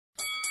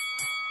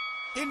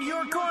In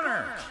your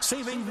corner,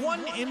 saving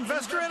one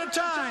investor at a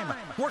time,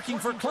 working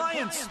for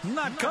clients,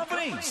 not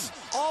companies,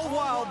 all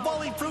while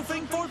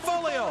bully-proofing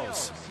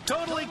portfolios.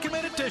 Totally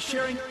committed to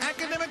sharing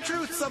academic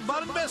truths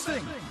about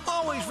investing,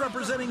 always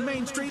representing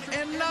Main Street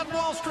and not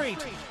Wall Street.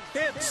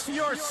 It's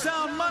your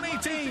Sound Money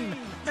team,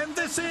 and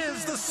this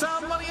is the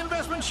Sound Money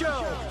Investment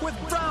Show with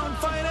Brown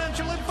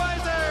Financial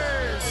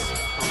Advisors.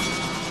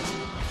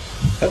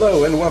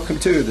 Hello and welcome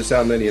to the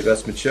Sound Money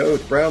Investment Show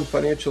with Brown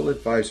Financial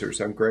Advisors.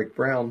 I'm Greg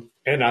Brown.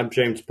 And I'm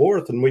James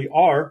Borth, and we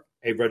are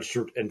a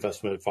registered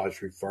investment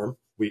advisory firm.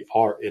 We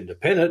are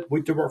independent.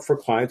 We do work for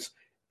clients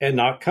and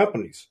not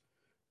companies.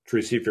 To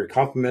receive your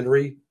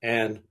complimentary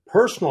and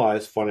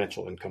personalized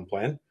financial income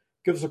plan,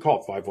 give us a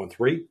call at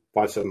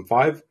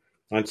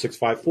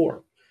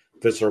 513-575-9654.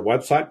 Visit our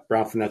website,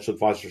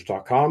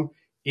 brownfinancialadvisors.com.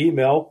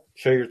 Email,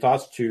 share your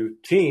thoughts to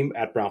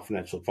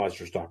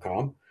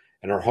team@brownfinancialadvisors.com.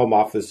 And our home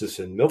office is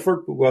in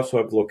Milford, but we also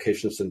have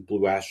locations in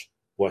Blue Ash,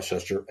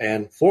 Westchester,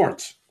 and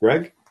Florence.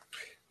 Greg?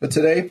 But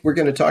today we're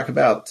going to talk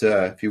about,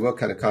 if you will,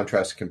 kind of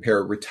contrast and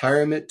compare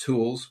retirement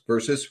tools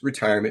versus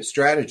retirement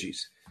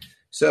strategies.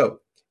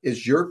 So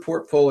is your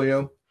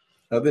portfolio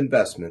of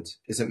investments,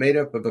 is it made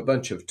up of a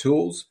bunch of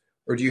tools,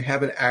 or do you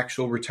have an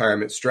actual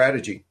retirement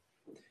strategy?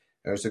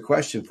 There's a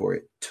question for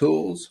you.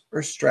 Tools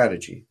or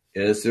strategy?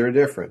 Is there a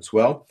difference?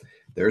 Well,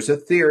 there's a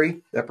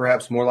theory that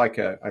perhaps more like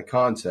a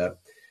concept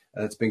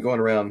that's been going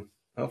around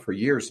for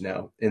years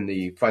now in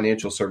the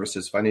financial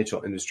services,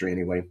 financial industry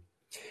anyway.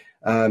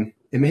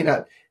 It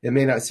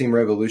may not seem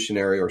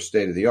revolutionary or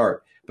state of the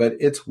art, but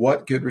it's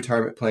what good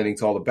retirement planning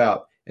is all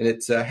about. And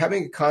it's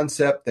having a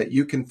concept that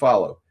you can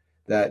follow,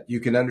 that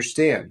you can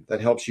understand, that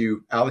helps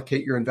you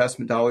allocate your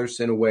investment dollars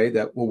in a way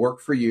that will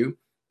work for you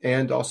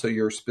and also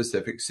your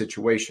specific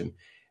situation.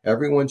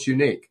 Everyone's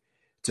unique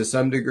to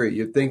some degree.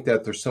 You'd think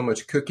that there's so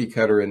much cookie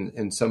cutter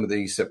in some of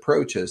these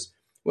approaches.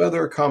 Well,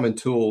 there are common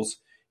tools,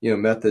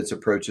 methods,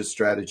 approaches,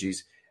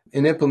 strategies,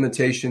 and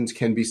implementations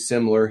can be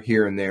similar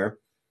here and there.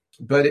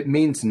 But it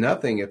means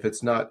nothing if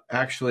it's not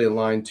actually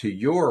aligned to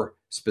your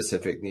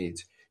specific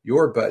needs,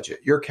 your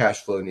budget, your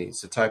cash flow needs,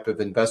 the type of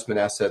investment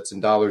assets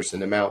and dollars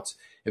and amounts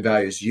and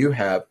values you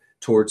have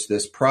towards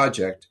this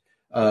project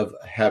of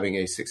having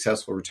a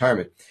successful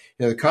retirement.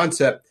 The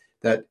concept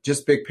that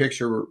just big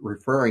picture we're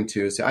referring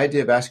to is the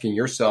idea of asking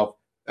yourself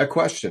a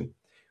question.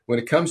 When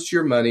it comes to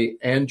your money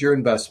and your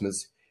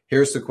investments,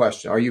 here's the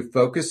question. Are you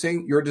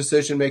focusing your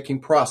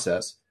decision-making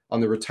process on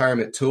the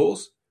retirement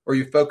tools, or are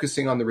you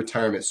focusing on the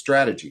retirement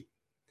strategy?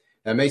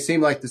 That may seem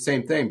like the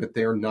same thing, but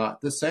they are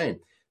not the same.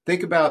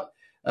 Think about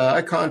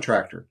a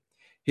contractor.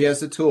 He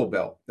has a tool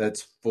belt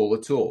that's full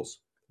of tools,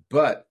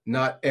 but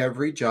not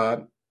every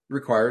job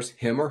requires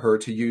him or her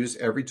to use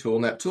every tool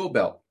in that tool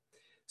belt.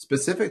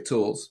 Specific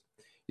tools,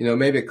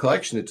 maybe a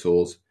collection of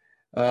tools,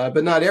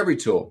 but not every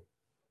tool.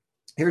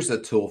 Here's a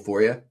tool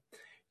for you.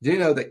 Do you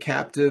know that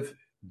captive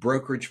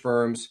brokerage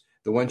firms,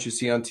 the ones you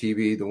see on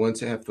TV, the ones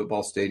that have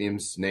football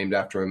stadiums named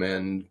after them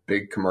and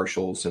big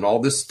commercials and all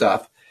this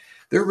stuff,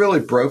 they're really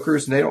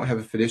brokers, and they don't have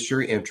a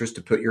fiduciary interest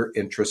to put your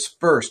interests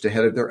first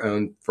ahead of their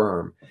own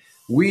firm.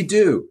 We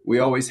do. We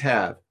always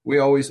have. We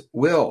always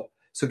will.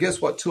 So guess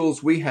what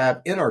tools we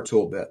have in our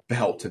tool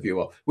belt, if you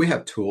will. We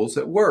have tools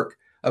that work,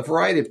 a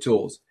variety of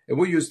tools, and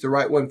we'll use the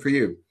right one for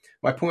you.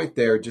 My point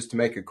there, just to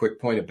make a quick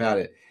point about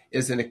it,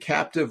 is in a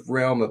captive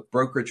realm of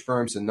brokerage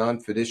firms and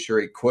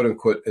non-fiduciary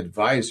quote-unquote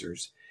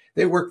advisors.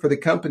 They work for the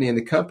company, and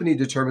the company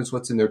determines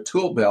what's in their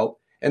tool belt,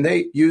 and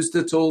they use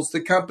the tools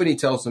the company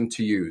tells them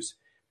to use.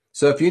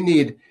 So if you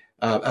need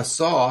a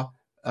saw,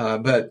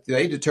 but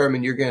they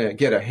determine you're going to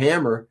get a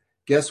hammer,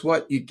 guess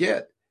what you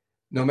get?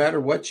 No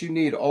matter what you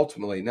need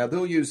ultimately. Now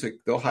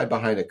they'll hide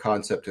behind a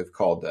concept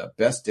called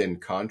best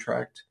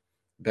interest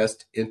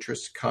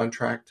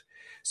contract.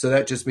 So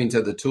that just means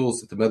that the tools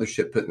that the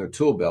mothership put in their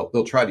tool belt,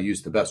 they'll try to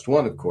use the best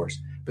one, of course.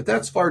 But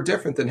that's far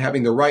different than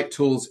having the right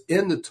tools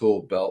in the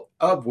tool belt,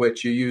 of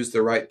which you use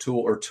the right tool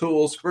or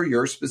tools for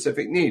your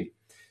specific need.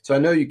 So I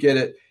know you get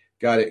it,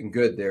 got it, and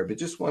good there, but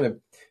just want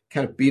to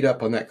kind of beat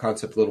up on that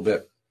concept a little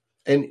bit.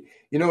 And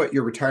you know what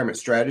your retirement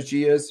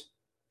strategy is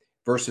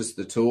versus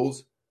the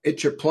tools?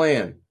 It's your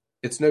plan.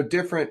 It's no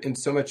different in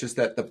so much as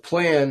that the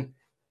plan,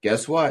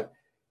 guess what?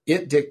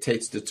 It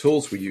dictates the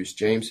tools we use,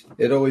 James.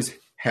 It always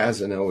has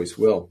and always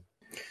will.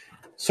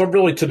 So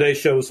really today's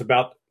show is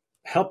about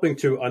helping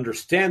to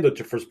understand the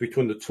difference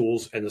between the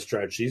tools and the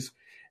strategies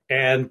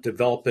and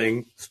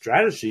developing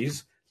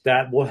strategies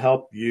that will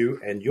help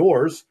you and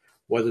yours,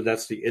 whether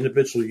that's the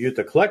individual you,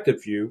 the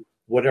collective you,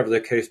 whatever the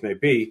case may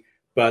be,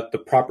 but the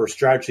proper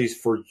strategies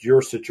for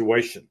your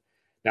situation.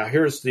 Now,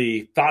 here's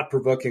the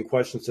thought-provoking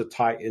questions that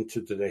tie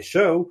into today's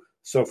show.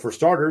 So for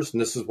starters,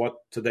 and this is what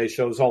today's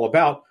show is all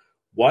about,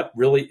 what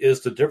really is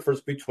the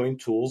difference between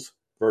tools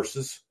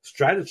versus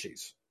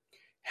strategies?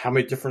 How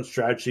many different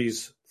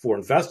strategies for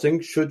investing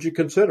should you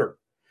consider?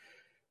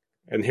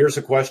 And here's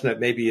a question that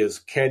maybe is,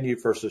 can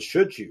you versus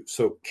should you?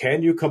 So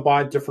can you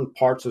combine different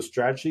parts of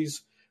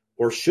strategies,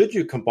 or should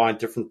you combine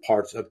different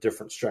parts of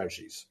different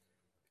strategies?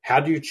 How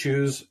do you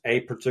choose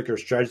a particular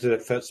strategy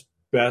that fits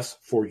best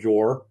for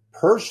your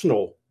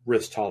personal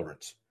risk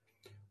tolerance.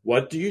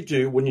 What do you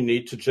do when you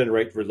need to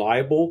generate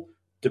reliable,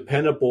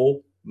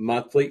 dependable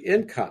monthly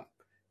income?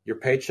 Your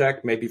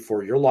paycheck, maybe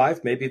for your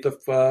life, maybe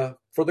for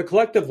the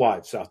collective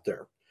lives out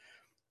there.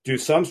 Do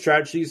some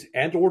strategies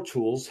and or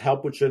tools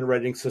help with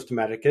generating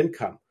systematic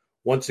income?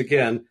 Once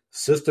again,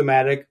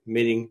 systematic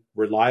meaning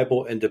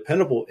reliable and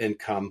dependable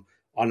income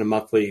on a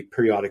monthly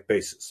periodic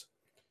basis.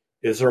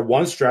 Is there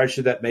one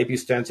strategy that maybe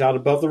stands out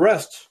above the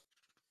rest?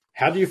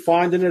 How do you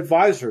find an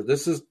advisor?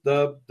 This is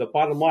the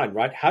bottom line,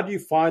 right? How do you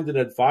find an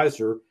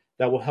advisor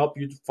that will help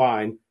you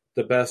find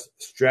the best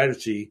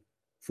strategy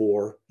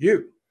for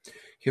you?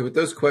 Okay, with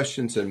those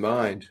questions in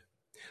mind,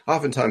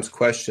 oftentimes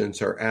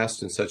questions are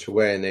asked in such a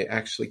way and they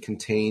actually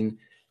contain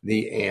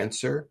the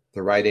answer,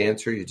 the right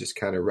answer. You just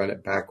kind of run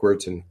it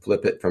backwards and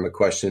flip it from a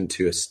question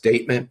to a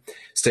statement.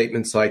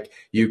 Statements like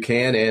you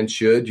can and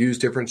should use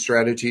different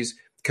strategies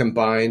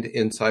combined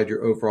inside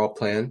your overall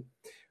plan.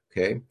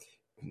 Okay,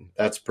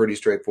 that's pretty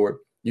straightforward.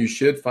 You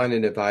should find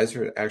an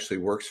advisor that actually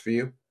works for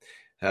you,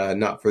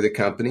 not for the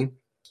company.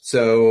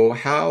 So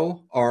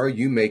how are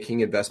you making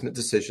investment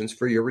decisions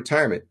for your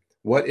retirement?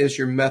 What is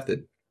your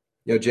method?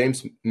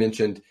 James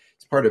mentioned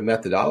it's part of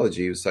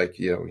methodology. It's like,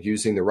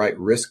 using the right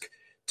risk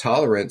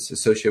tolerance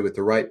associated with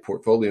the right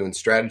portfolio and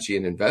strategy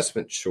and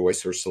investment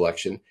choice or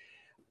selection.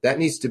 That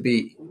needs to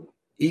be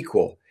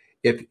equal.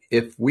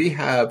 If we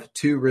have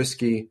too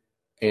risky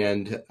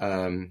and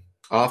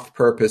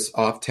off-purpose,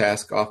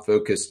 off-task,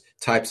 off-focus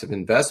types of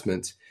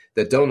investments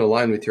that don't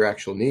align with your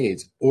actual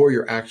needs or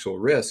your actual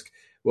risk,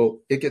 well,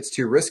 it gets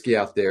too risky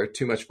out there,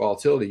 too much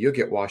volatility, you'll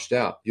get washed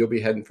out. You'll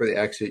be heading for the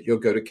exit, you'll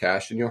go to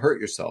cash, and you'll hurt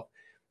yourself.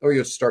 Or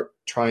you'll start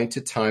trying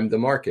to time the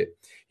market.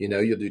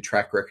 You'll do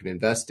track record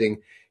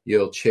investing,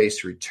 you'll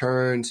chase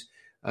returns,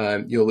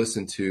 you'll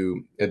listen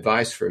to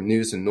advice from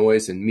news and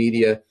noise and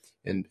media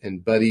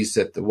and buddies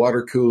at the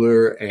water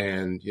cooler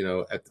and,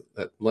 at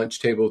the lunch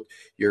table,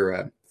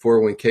 your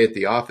 401k at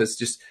the office,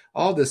 just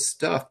all this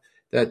stuff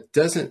that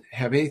doesn't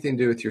have anything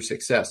to do with your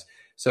success.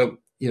 So,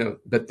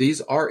 but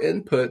these are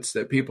inputs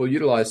that people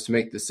utilize to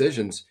make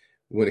decisions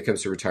when it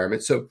comes to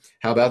retirement. So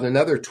how about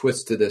another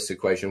twist to this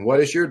equation? What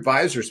is your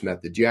advisor's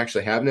method? Do you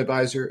actually have an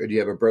advisor or do you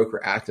have a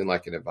broker acting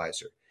like an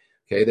advisor?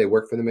 Okay, they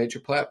work for the major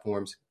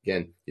platforms.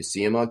 Again, you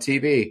see them on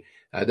TV.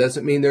 That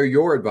doesn't mean they're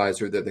your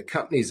advisor. They're the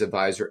company's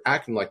advisor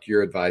acting like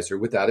your advisor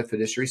without a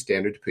fiduciary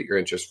standard to put your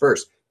interests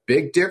first.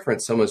 Big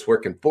difference. Someone's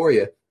working for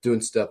you,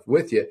 doing stuff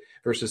with you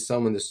versus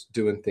someone that's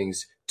doing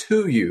things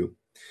to you.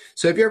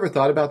 So have you ever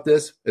thought about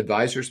this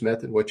advisor's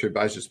method? What's your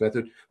advisor's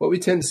method? What we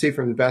tend to see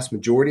from the vast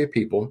majority of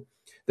people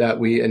that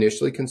we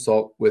initially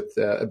consult with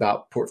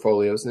about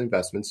portfolios and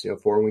investments,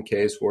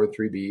 401ks,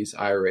 403bs,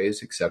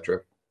 IRAs,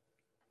 etc.,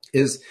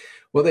 is,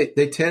 well,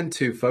 they tend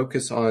to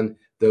focus on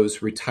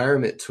those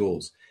retirement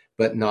tools,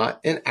 but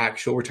not an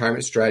actual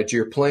retirement strategy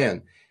or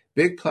plan.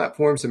 Big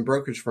platforms and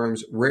brokerage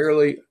firms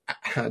rarely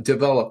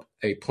develop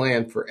a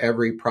plan for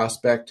every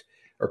prospect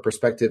or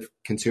prospective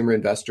consumer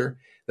investor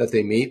that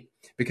they meet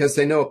because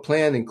they know a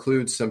plan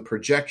includes some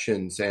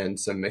projections and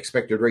some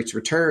expected rates of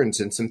returns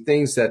and some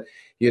things that,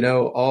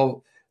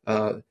 all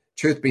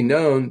truth be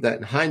known that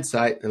in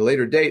hindsight, at a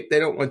later date, they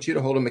don't want you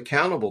to hold them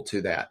accountable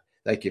to that.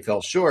 Like you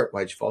fell short.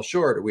 Why'd you fall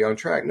short? Are we on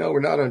track? No, we're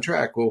not on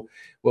track. Well,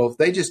 if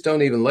they just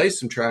don't even lay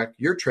some track,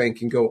 your train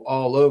can go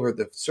all over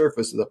the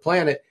surface of the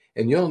planet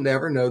and you'll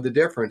never know the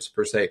difference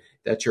per se,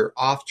 that you're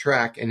off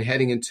track and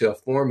heading into a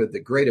form of the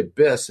great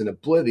abyss and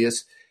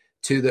oblivious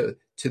to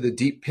the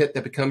deep pit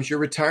that becomes your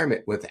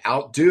retirement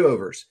without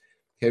do-overs.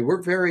 Okay,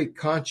 we're very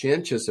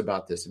conscientious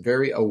about this,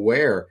 very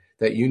aware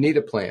that you need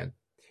a plan.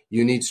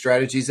 You need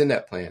strategies in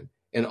that plan,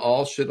 and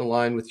all should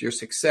align with your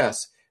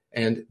success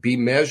and be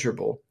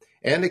measurable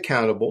and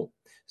accountable.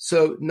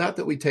 So not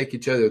that we take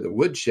each other to the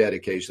woodshed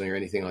occasionally or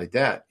anything like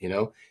that,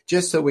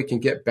 just so we can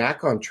get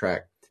back on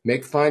track,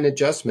 make fine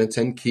adjustments,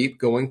 and keep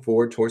going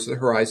forward towards the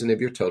horizon of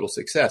your total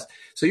success.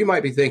 So you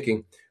might be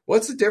thinking,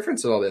 what's the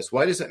difference in all this?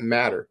 Why does it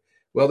matter?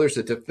 Well, there's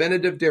a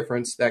definitive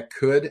difference that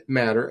could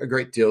matter a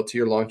great deal to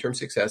your long-term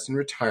success in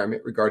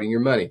retirement regarding your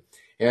money.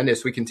 And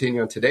as we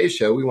continue on today's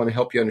show, we want to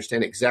help you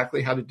understand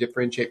exactly how to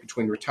differentiate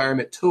between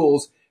retirement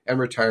tools and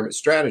retirement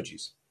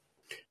strategies.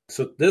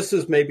 So this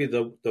is maybe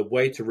the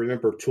way to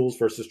remember tools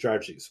versus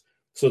strategies.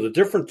 So the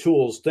different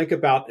tools, think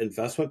about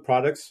investment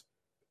products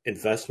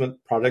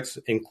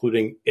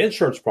including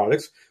insurance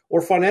products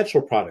or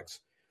financial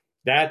products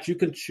that you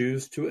can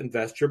choose to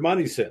invest your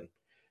monies in.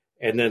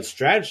 And then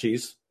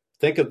strategies,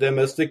 think of them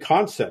as the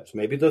concepts,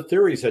 maybe the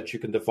theories that you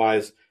can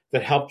devise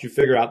that help you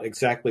figure out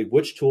exactly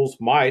which tools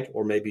might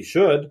or maybe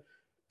should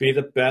be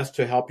the best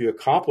to help you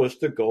accomplish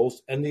the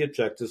goals and the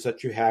objectives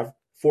that you have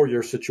for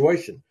your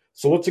situation.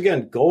 So once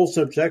again, goals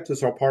and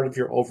objectives are part of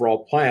your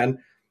overall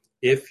plan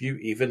if you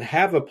even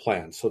have a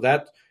plan. So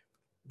that,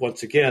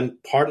 once again,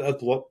 part of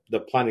the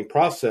planning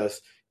process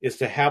is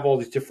to have all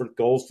these different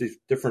goals, these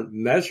different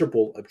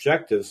measurable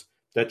objectives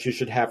that you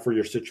should have for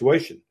your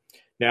situation.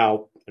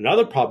 Now,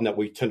 another problem that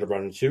we tend to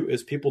run into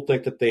is people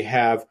think that they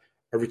have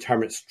a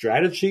retirement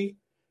strategy,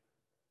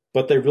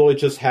 but they really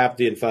just have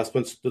the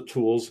investments, the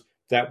tools,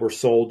 that were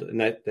sold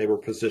and that they were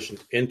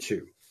positioned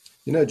into.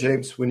 You know,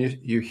 James, when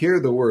you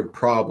hear the word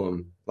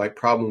problem, like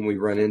problem we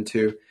run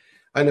into,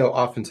 I know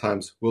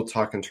oftentimes we'll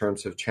talk in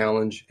terms of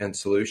challenge and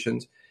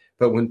solutions,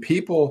 but when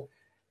people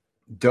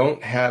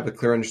don't have a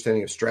clear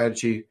understanding of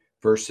strategy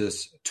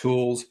versus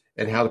tools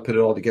and how to put it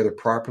all together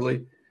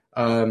properly,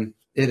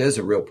 it is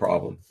a real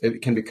problem.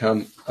 It can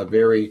become a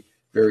very,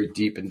 very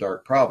deep and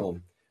dark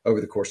problem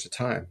over the course of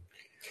time.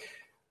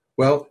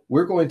 Well,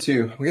 we're going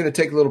to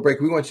take a little break.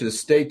 We want you to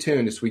stay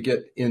tuned as we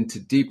get into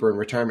deeper in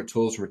retirement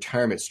tools and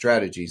retirement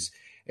strategies.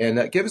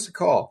 And give us a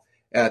call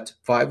at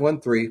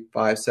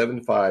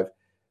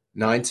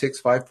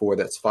 513-575-9654.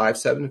 That's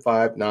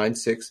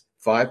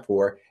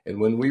 575-9654.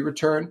 And when we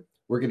return,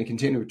 we're going to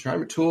continue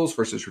retirement tools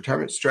versus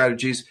retirement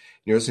strategies.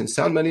 You're listening to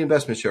Sound Money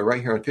Investment Show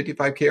right here on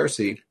 55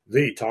 KRC,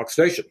 the talk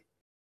station.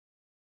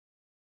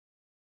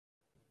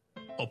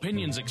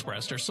 Opinions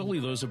expressed are solely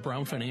those of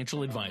Brown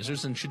Financial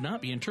Advisors and should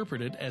not be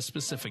interpreted as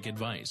specific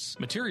advice.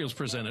 Materials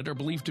presented are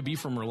believed to be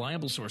from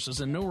reliable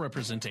sources and no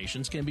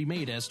representations can be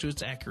made as to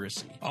its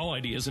accuracy. All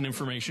ideas and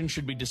information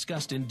should be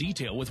discussed in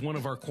detail with one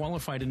of our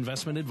qualified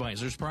investment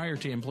advisors prior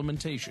to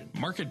implementation.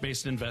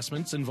 Market-based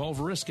investments involve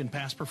risk and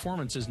past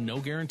performance is no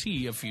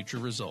guarantee of future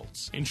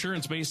results.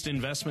 Insurance-based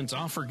investments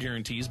offer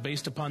guarantees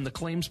based upon the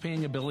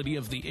claims-paying ability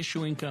of the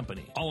issuing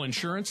company. All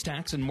insurance,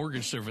 tax, and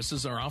mortgage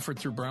services are offered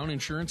through Brown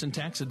Insurance and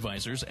Tax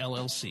Advisors,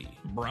 LLC.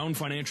 Brown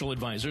Financial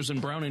Advisors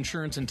and Brown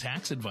Insurance and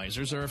Tax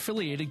Advisors are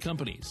affiliated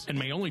companies and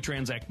may only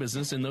transact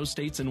business in those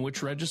states in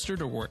which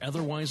registered or were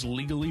otherwise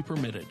legally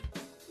permitted.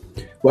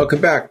 Welcome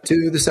back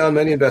to the Sound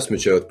Money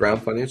Investment Show with Brown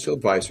Financial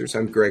Advisors.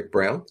 I'm Greg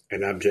Brown.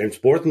 And I'm James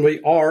Borton.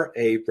 We are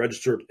a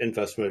registered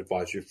investment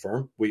advisory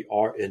firm. We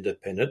are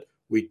independent.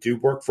 We do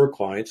work for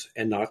clients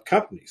and not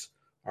companies.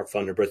 Our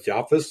phone number at the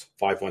office,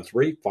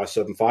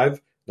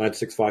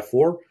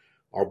 513-575-9654.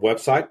 Our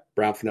website,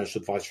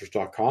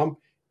 brownfinancialadvisors.com.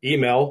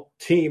 Email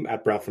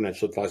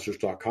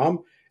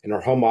team@brownfinancialadvisors.com. And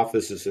our home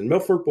office is in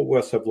Milford, but we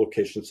also have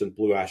locations in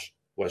Blue Ash,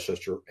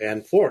 Westchester,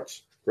 and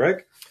Florence.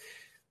 Greg?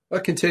 I'll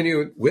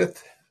continue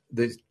with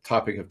the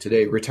topic of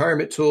today,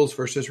 retirement tools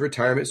versus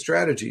retirement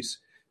strategies.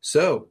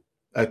 So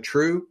a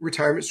true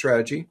retirement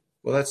strategy,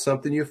 well, that's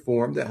something you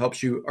form that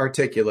helps you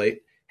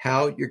articulate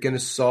how you're going to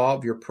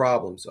solve your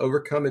problems,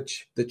 overcome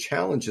the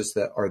challenges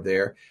that are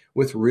there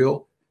with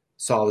real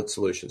solid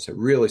solutions, and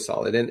really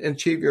solid, and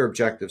achieve your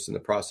objectives in the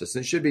process.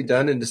 And it should be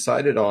done and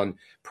decided on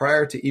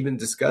prior to even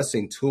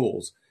discussing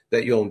tools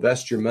that you'll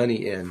invest your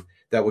money in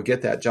that will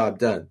get that job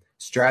done.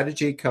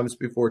 Strategy comes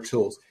before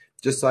tools.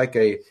 Just like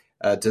a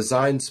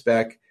design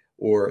spec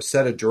or a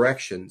set of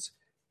directions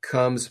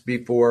comes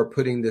before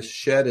putting the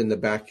shed in the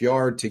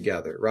backyard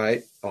together,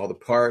 right? All the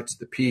parts,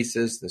 the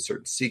pieces, the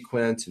certain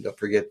sequence, and don't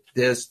forget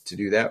this to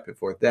do that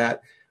before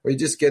that, or you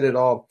just get it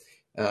all.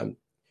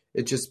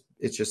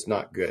 It's just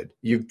not good.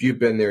 You've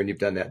been there and you've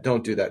done that.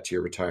 Don't do that to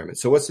your retirement.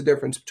 So what's the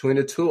difference between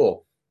a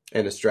tool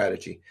and a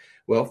strategy?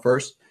 Well,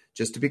 first,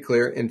 just to be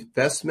clear,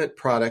 investment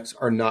products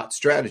are not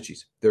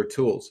strategies. They're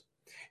tools.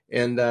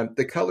 And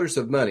the colors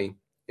of money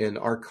in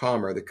our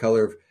COMR, the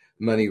color of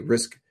money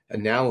risk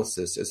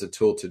analysis, is a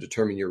tool to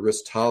determine your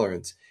risk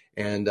tolerance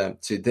and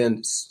to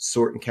then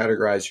sort and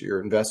categorize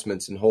your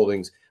investments and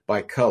holdings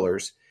by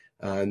colors.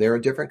 And there are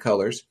different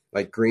colors,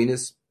 like green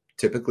is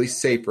typically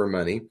safer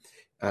money.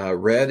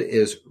 Red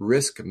is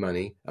risk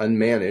money,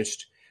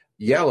 unmanaged.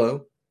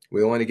 Yellow,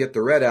 we want to get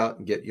the red out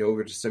and get you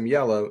over to some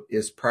yellow,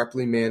 is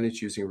properly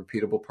managed using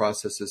repeatable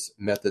processes,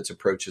 methods,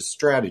 approaches,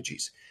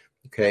 strategies.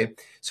 Okay,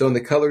 so in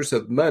the colors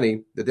of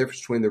money, the difference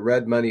between the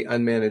red money,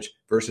 unmanaged,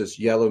 versus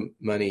yellow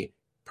money,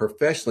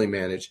 professionally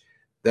managed,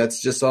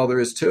 that's just all there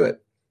is to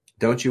it.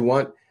 Don't you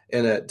want,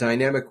 in a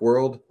dynamic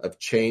world of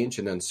change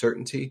and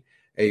uncertainty,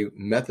 a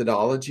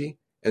methodology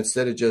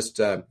instead of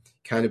just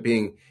kind of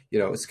being,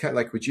 it's kind of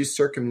like, would you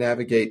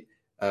circumnavigate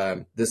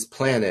this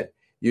planet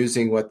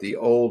using what the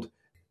old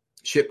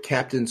ship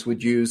captains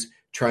would use,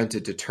 trying to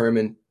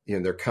determine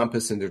their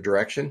compass and their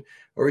direction?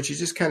 Or would you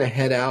just kind of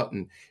head out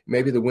and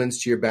maybe the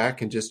wind's to your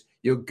back and just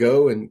you'll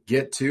go and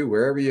get to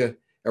wherever you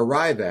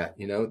arrive at,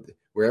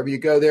 wherever you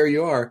go, there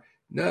you are.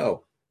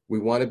 No, we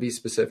want to be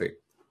specific.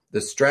 The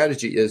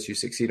strategy is you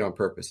succeed on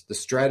purpose. The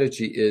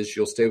strategy is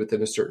you'll stay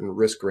within a certain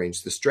risk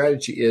range. The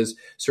strategy is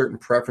certain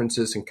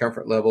preferences and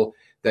comfort level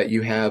that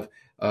you have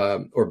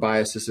or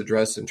biases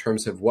addressed in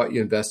terms of what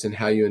you invest and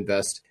how you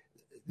invest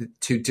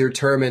to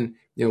determine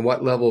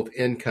what level of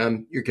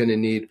income you're going to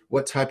need,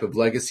 what type of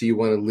legacy you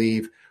want to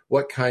leave,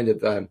 what kind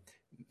of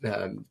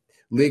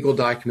legal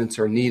documents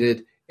are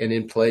needed and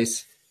in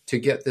place to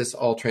get this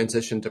all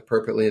transitioned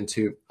appropriately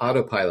into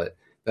autopilot.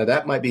 Now,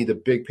 that might be the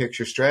big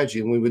picture strategy.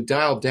 And we would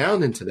dial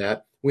down into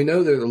that. We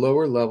know there are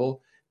lower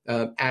level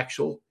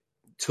actual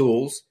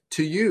tools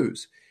to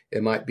use.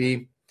 It might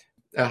be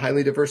a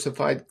highly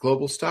diversified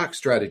global stock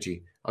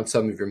strategy on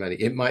some of your money.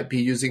 It might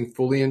be using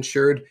fully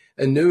insured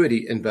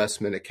annuity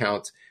investment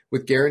accounts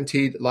with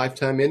guaranteed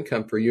lifetime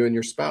income for you and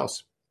your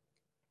spouse,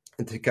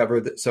 and to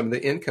cover some of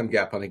the income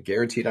gap on a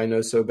guaranteed I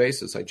know so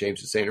basis. Like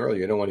James was saying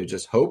earlier, you don't want to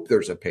just hope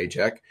there's a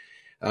paycheck.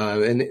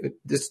 And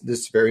this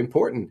is very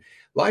important.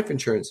 Life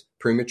insurance,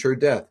 premature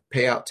death,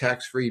 pay out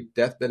tax-free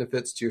death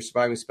benefits to your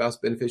surviving spouse,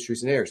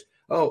 beneficiaries, and heirs.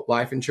 Oh,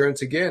 life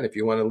insurance again, if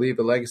you want to leave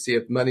a legacy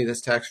of money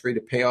that's tax-free to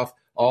pay off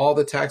all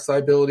the tax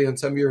liability on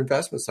some of your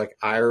investments, like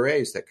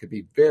IRAs, that could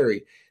be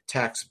very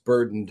tax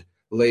burdened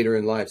later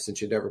in life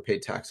since you never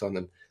paid tax on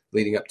them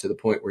leading up to the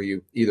point where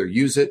you either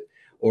use it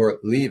or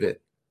leave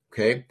it.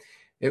 Okay.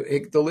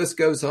 The list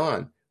goes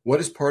on. What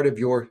is part of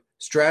your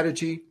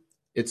strategy?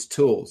 It's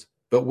tools.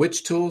 But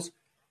which tools?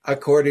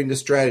 According to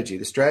strategy.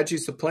 The strategy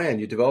is the plan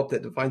you develop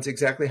that defines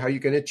exactly how you're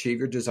going to achieve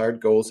your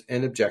desired goals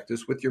and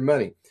objectives with your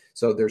money.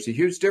 So there's a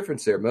huge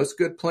difference there. Most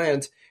good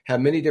plans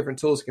have many different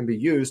tools that can be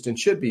used and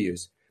should be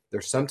used.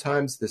 There's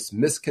sometimes this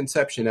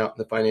misconception out in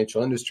the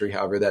financial industry,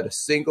 however, that a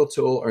single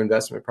tool or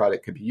investment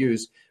product could be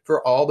used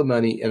for all the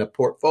money in a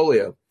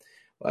portfolio.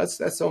 Well,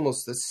 that's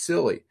almost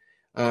silly.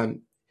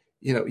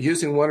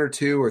 Using one or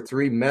two or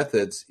three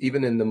methods,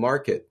 even in the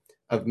market,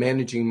 of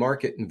managing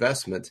market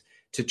investments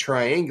to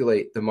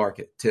triangulate the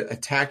market, to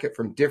attack it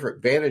from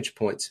different vantage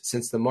points,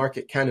 since the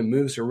market kind of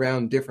moves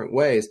around different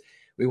ways.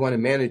 We want to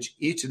manage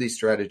each of these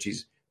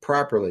strategies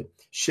properly,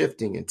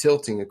 shifting and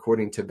tilting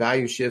according to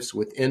value shifts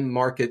within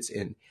markets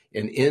and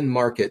in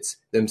markets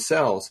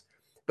themselves,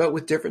 but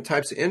with different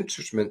types of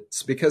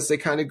instruments because they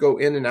kind of go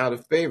in and out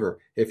of favor,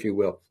 if you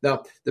will.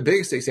 Now, the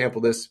biggest example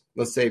of this,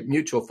 let's say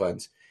mutual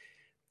funds.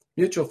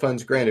 Mutual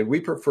funds, granted, we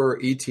prefer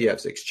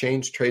ETFs,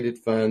 exchange traded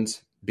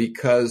funds,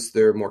 because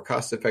they're more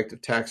cost-effective,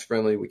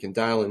 tax-friendly. We can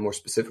dial in more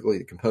specifically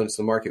the components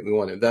of the market we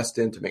want to invest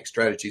in to make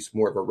strategies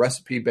more of a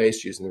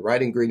recipe-based, using the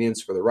right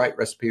ingredients for the right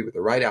recipe with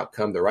the right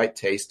outcome, the right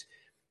taste.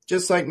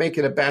 Just like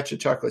making a batch of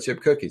chocolate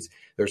chip cookies.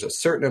 There's a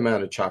certain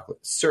amount of chocolate,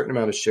 a certain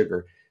amount of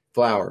sugar,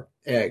 flour,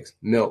 eggs,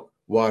 milk,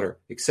 water,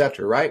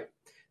 etc., right?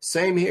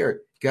 Same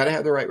here. Got to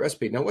have the right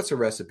recipe. Now, what's a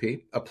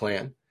recipe? A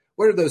plan.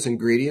 What are those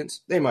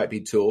ingredients? They might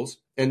be tools.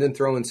 And then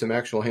throw in some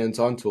actual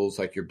hands-on tools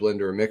like your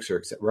blender or mixer,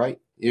 etc., right?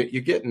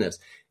 You're getting this.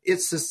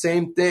 It's the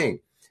same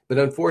thing. But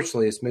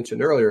unfortunately, as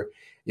mentioned earlier,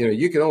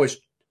 you can always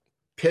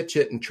pitch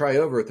it and try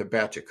over with a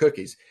batch of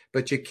cookies,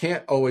 but you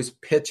can't always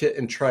pitch it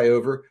and try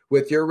over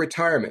with your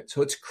retirement.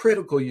 So it's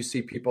critical you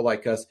see people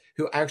like us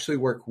who actually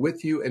work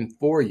with you and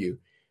for you.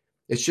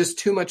 It's just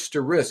too much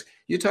to risk.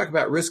 You talk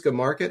about risk of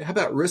market. How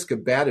about risk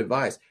of bad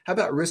advice? How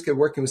about risk of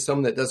working with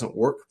someone that doesn't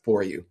work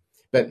for you,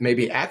 but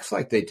maybe acts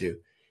like they do?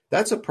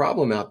 That's a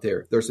problem out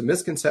there. There's a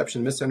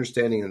misconception,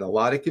 misunderstanding, and a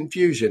lot of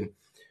confusion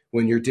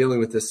when you're dealing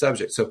with this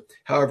subject. So,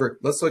 however,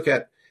 let's look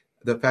at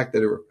the fact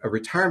that a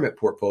retirement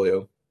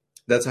portfolio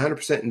that's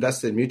 100%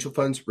 invested in mutual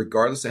funds,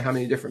 regardless of how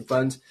many different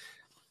funds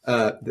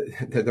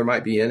that there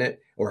might be in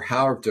it or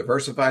how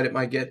diversified it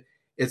might get,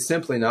 it's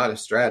simply not a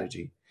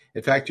strategy.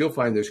 In fact, you'll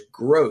find there's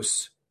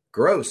gross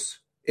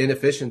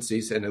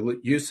inefficiencies in the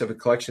use of a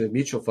collection of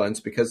mutual funds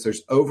because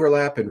there's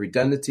overlap and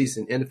redundancies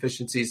and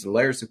inefficiencies and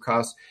layers of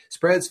costs,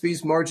 spreads,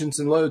 fees, margins,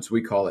 and loads,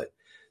 we call it.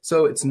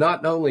 So it's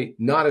not only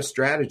not a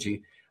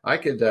strategy.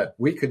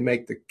 We could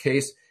make the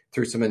case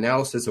through some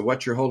analysis of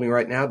what you're holding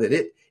right now that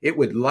it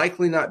would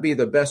likely not be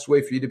the best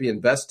way for you to be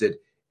invested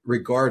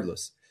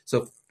regardless.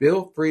 So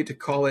feel free to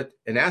call it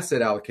an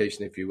asset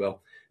allocation, if you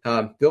will.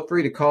 Feel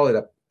free to call it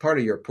a part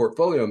of your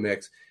portfolio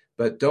mix,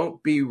 but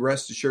don't be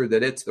rest assured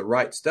that it's the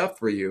right stuff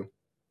for you.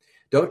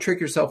 Don't trick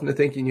yourself into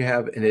thinking you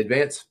have an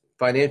advanced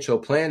financial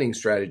planning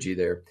strategy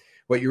there.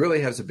 What you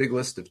really have is a big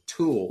list of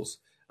tools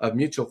of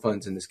mutual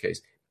funds in this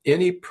case.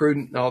 Any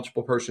prudent,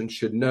 knowledgeable person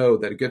should know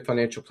that a good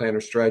financial plan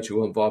or strategy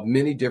will involve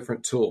many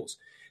different tools.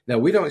 Now,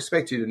 we don't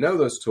expect you to know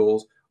those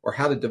tools or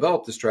how to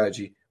develop the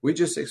strategy. We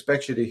just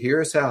expect you to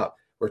hear us out.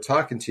 We're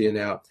talking to you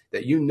now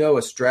that you know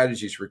a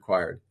strategy is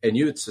required, and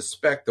you would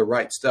suspect the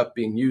right stuff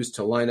being used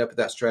to line up with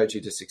that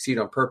strategy to succeed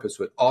on purpose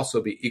would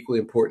also be equally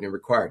important and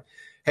required.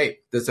 Hey,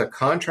 does a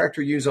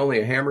contractor use only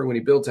a hammer when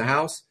he builds a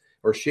house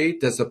or she?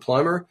 Does a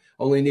plumber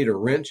only need a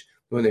wrench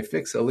when they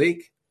fix a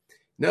leak?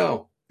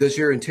 No. Does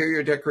your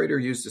interior decorator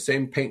use the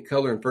same paint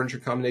color and furniture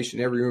combination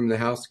in every room in the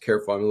house?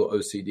 Careful, I'm a little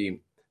OCD.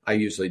 I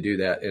usually do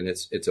that, and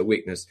it's a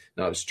weakness,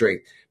 not a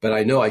strength. But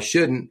I know I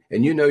shouldn't,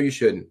 and you know you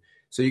shouldn't.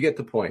 So you get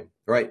the point,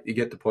 right? You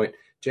get the point.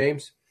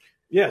 James?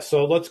 Yeah,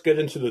 so let's get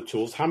into the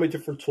tools. How many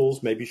different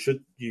tools maybe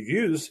should you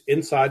use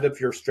inside of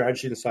your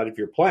strategy, inside of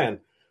your plan?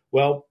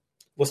 Well,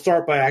 let's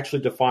start by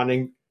actually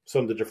defining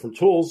some of the different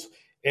tools.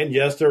 And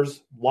yes,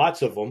 there's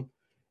lots of them,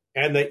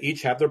 and they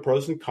each have their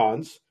pros and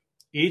cons.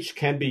 Each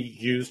can be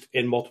used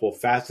in multiple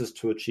facets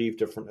to achieve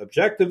different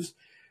objectives.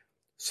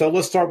 So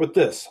let's start with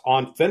this.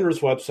 On FINRA's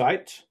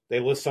website, they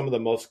list some of the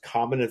most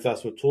common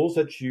investment tools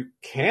that you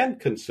can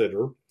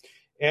consider.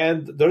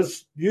 And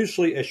there's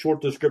usually a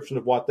short description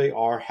of what they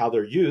are, how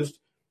they're used.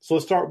 So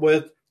let's start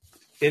with,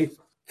 in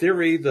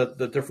theory,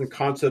 the different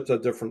concepts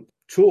of different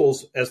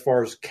tools as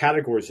far as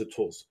categories of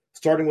tools,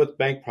 starting with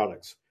bank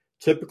products.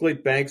 Typically,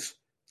 banks,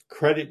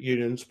 credit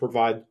unions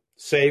provide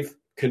safe,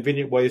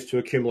 convenient ways to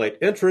accumulate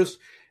interest.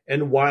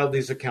 And while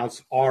these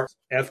accounts are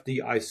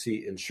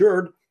FDIC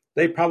insured,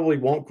 they probably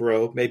won't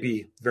grow,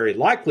 maybe very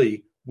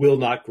likely will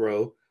not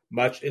grow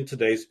much in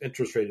today's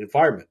interest rate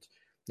environment.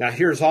 Now,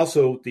 here's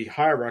also the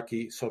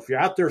hierarchy. So if you're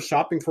out there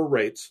shopping for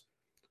rates,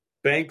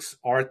 banks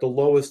are at the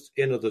lowest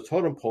end of the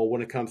totem pole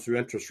when it comes to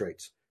interest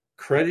rates.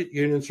 Credit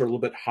unions are a little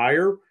bit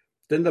higher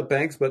than the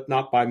banks, but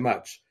not by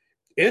much.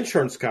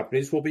 Insurance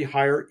companies will be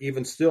higher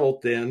even still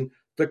than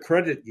the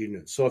credit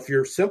union. So if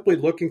you're simply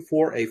looking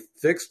for a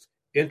fixed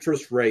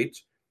interest rate,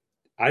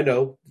 I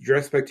know your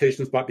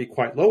expectations might be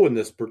quite low in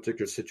this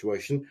particular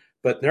situation,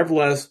 but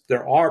nevertheless,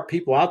 there are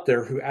people out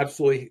there who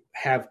absolutely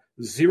have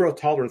zero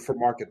tolerance for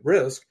market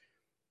risk.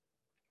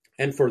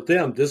 And for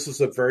them, this is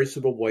a very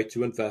suitable way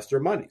to invest their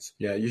monies.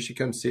 Yeah, you should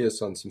come see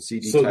us on some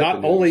CD. So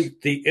not only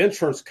the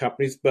insurance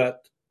companies,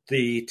 but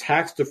the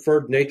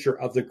tax-deferred nature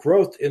of the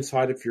growth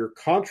inside of your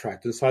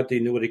contract, inside the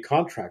annuity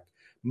contract.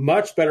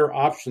 Much better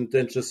option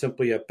than just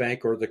simply a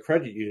bank or the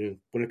credit union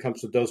when it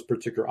comes to those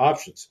particular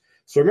options.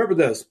 So remember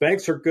this,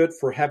 banks are good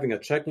for having a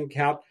checking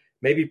account,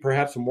 maybe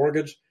perhaps a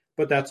mortgage,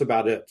 but that's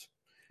about it.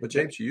 Well,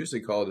 James, you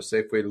usually call it a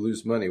safe way to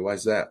lose money. Why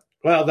is that?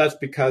 Well, that's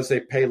because they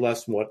pay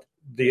less than what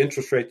the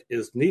interest rate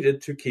is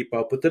needed to keep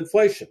up with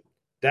inflation.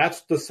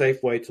 That's the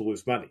safe way to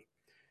lose money.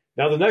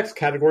 Now, the next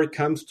category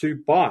comes to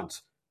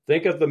bonds.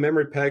 Think of the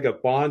memory peg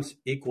of bonds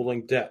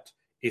equaling debt.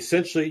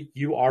 Essentially,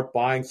 you are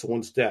buying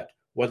someone's debt,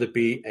 whether it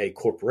be a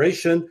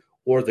corporation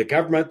or the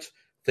government.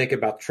 Think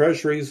about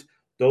treasuries.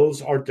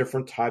 Those are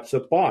different types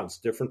of bonds,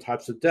 different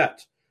types of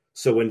debt.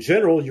 So in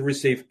general, you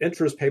receive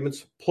interest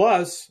payments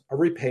plus a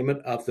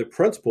repayment of the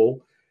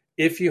principal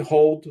if you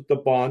hold the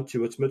bond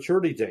to its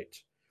maturity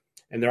date.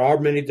 And there are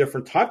many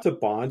different types of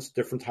bonds,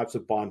 different types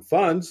of bond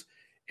funds.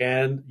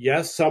 And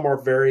yes, some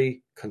are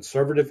very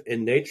conservative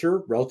in nature,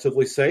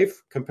 relatively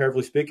safe,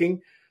 comparatively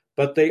speaking,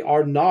 but they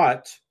are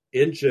not,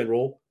 in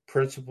general,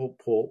 principal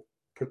pool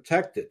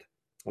protected.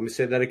 Let me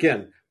say that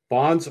again.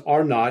 Bonds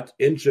are not,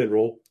 in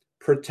general,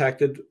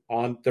 protected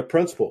on the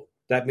principal.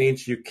 That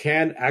means you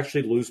can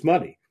actually lose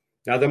money.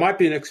 Now, there might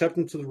be an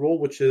exception to the rule,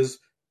 which is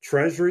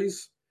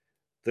treasuries,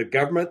 the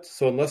government.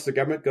 So unless the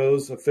government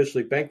goes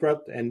officially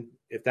bankrupt, and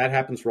if that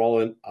happens, we're all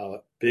in a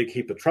big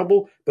heap of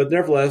trouble. But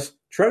nevertheless,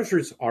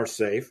 treasuries are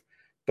safe,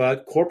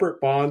 but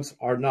corporate bonds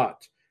are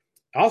not.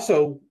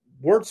 Also,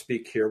 word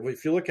speak here.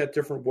 If you look at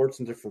different words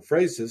and different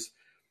phrases,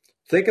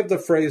 think of the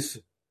phrase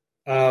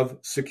of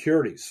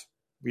securities.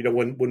 You know,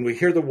 when we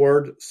hear the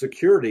word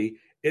security,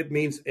 it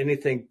means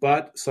anything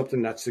but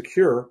something that's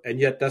secure. And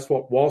yet that's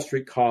what Wall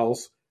Street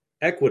calls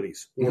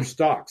equities or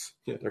stocks.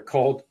 Yeah. They're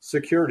called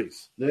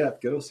securities. Yeah,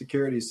 good old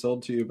securities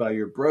sold to you by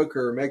your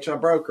broker, makes you a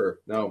broker.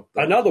 No.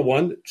 Another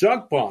one,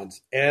 junk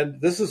bonds. And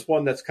this is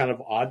one that's kind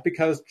of odd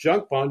because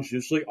junk bonds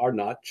usually are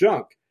not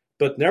junk.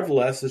 But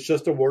nevertheless, it's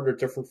just a word or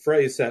different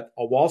phrase that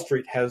Wall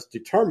Street has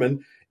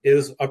determined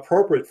is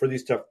appropriate for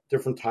these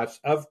different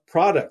types of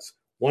products.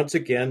 Once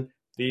again,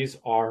 these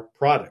are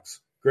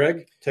products.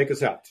 Greg, take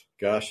us out.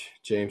 Gosh,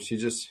 James, you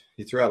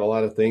threw out a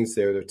lot of things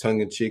there. They're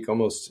tongue-in-cheek,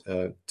 almost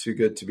too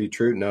good to be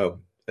true. No,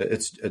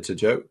 it's a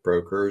joke.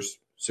 Brokers,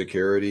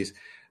 securities.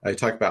 I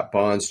talk about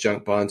bonds,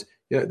 junk bonds.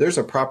 You know, there's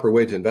a proper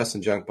way to invest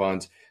in junk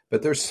bonds,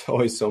 but there's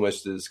always so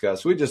much to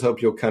discuss. We just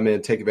hope you'll come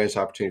in, take advantage of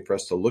the opportunity for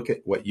us to look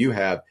at what you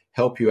have,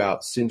 help you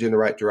out, send you in the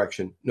right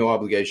direction. No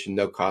obligation,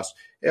 no cost.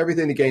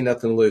 Everything to gain,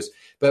 nothing to lose.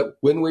 But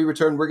when we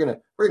return, we're gonna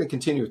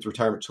continue with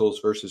retirement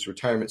tools versus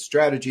retirement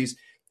strategies.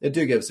 And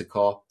do give us a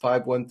call,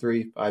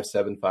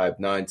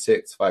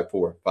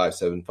 513-575-9654,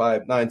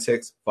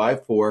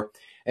 575-9654.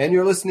 And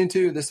you're listening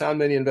to the Sound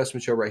Money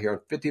Investment Show right here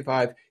on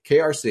 55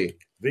 KRC.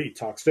 The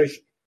talk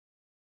station.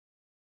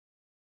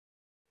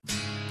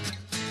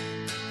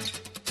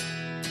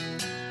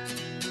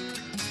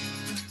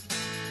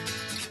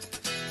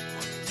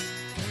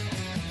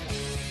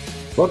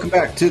 Welcome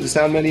back to the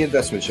Sound Money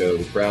Investment Show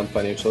with Brown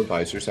Financial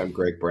Advisors. I'm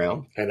Greg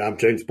Brown. And I'm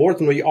James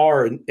Borton. We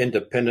are an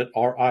independent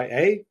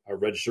RIA, a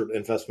registered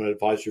investment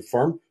advisory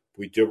firm.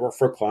 We do work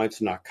for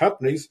clients, not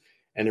companies.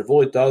 And it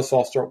really does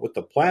all start with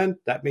the plan.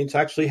 That means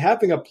actually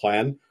having a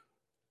plan,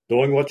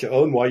 knowing what you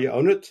own, why you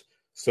own it.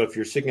 So if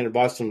you're seeking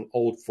advice on an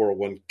old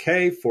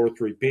 401k,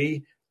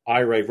 403b,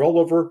 IRA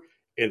rollover,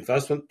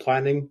 investment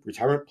planning,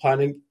 retirement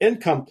planning,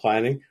 income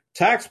planning,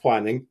 tax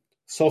planning,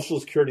 Social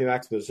Security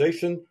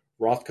maximization,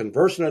 Roth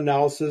conversion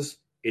analysis,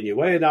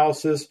 NUA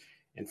analysis,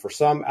 and for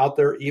some out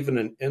there, even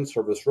an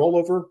in-service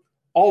rollover.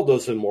 All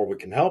those and more we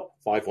can help.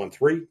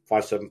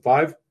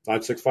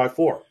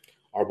 513-575-9654.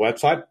 Our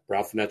website,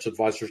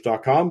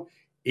 brownfinancialadvisors.com.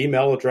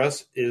 Email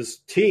address is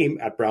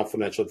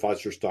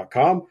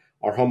team@brownfinancialadvisors.com.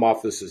 Our home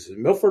office is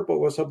in Milford, but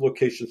we also have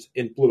locations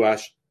in Blue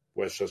Ash,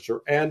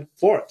 Westchester, and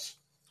Florence.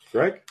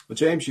 Greg? Well,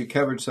 James, you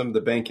covered some of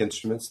the bank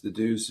instruments, the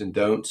do's and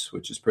don'ts,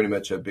 which is pretty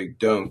much a big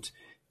don't.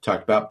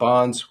 Talked about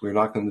bonds. We were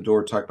knocking on the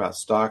door, talked about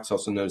stocks,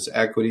 also known as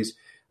equities.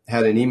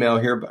 Had an email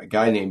here by a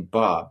guy named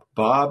Bob.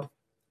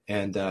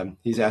 And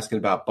he's asking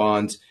about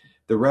bonds.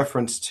 The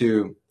reference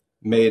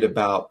made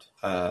about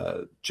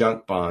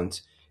junk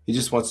bonds. He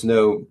just wants to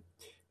know,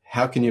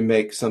 how can you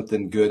make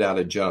something good out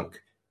of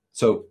junk?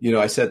 So, you know,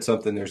 I said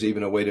something, there's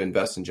even a way to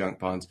invest in junk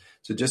bonds.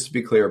 So just to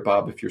be clear,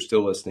 Bob, if you're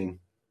still listening,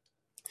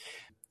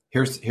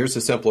 here's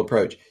a simple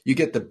approach. You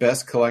get the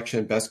best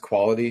collection, best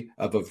quality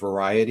of a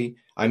variety.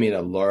 I mean,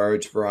 a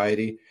large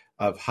variety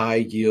of high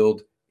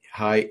yield,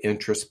 high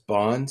interest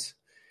bonds.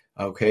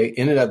 Okay,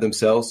 in and of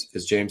themselves,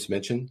 as James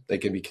mentioned, they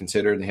can be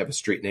considered and they have a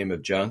street name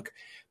of junk.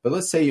 But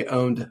let's say you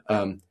owned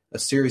a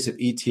series of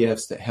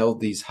ETFs that held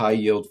these high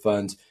yield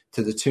funds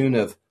to the tune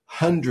of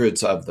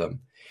hundreds of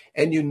them.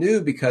 And you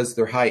knew because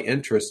they're high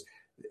interest,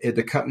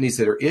 the companies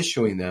that are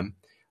issuing them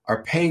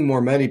are paying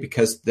more money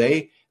because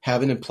they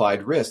have an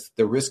implied risk.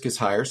 The risk is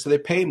higher, so they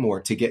pay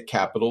more to get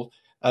capital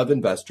of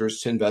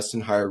investors to invest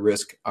in higher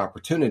risk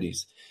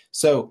opportunities.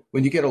 So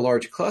when you get a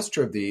large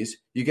cluster of these,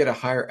 you get a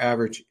higher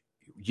average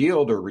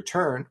yield or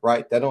return,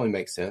 right? That only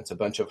makes sense. A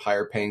bunch of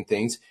higher paying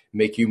things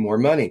make you more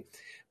money.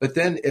 But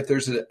then if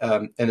there's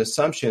an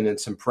assumption and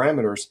some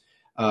parameters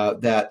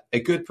that a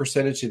good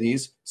percentage of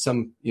these,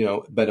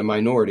 but a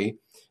minority,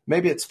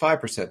 maybe it's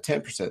 5%,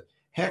 10%,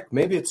 heck,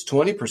 maybe it's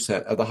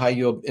 20% of the high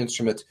yield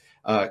instruments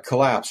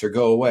collapse or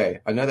go away.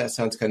 I know that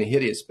sounds kind of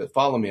hideous, but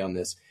follow me on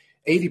this.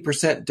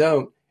 80%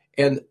 don't,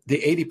 and the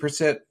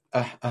 80%,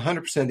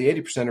 100% of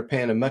the 80% are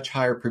paying a much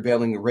higher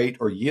prevailing rate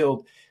or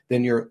yield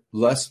than your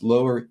less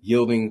lower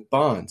yielding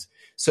bonds.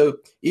 So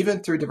even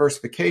through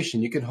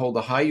diversification, you can hold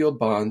the high yield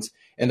bonds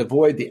and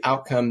avoid the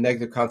outcome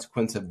negative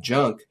consequence of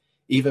junk,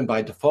 even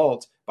by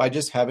default, by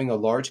just having a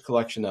large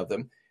collection of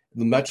them,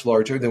 much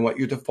larger than what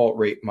your default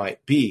rate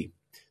might be.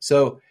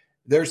 So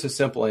there's a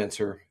simple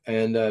answer,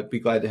 and be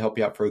glad to help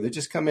you out further.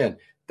 Just come in.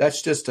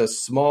 That's just a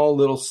small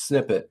little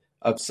snippet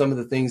of some of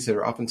the things that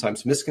are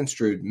oftentimes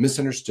misconstrued,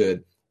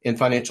 misunderstood in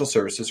financial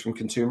services from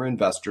consumer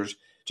investors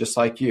just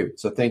like you.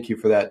 So thank you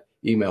for that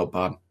email,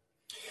 Bob.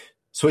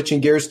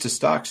 Switching gears to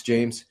stocks,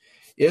 James.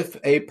 If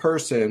a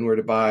person were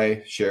to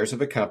buy shares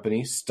of a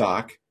company,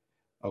 stock,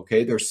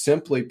 okay, they're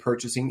simply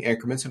purchasing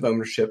increments of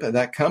ownership of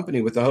that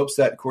company with the hopes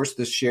that, of course,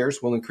 the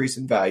shares will increase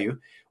in value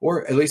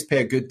or at least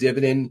pay a good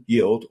dividend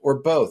yield or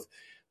both.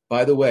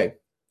 By the way,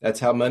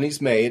 that's how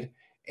money's made.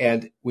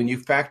 And when you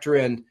factor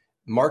in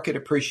market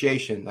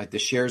appreciation, like the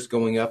shares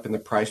going up in the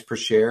price per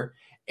share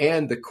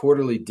and the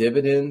quarterly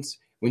dividends,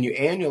 when you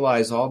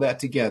annualize all that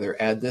together,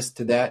 add this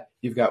to that,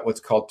 you've got what's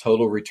called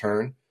total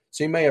return.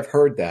 So you may have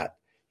heard that.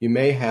 You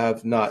may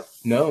have not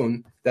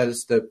known that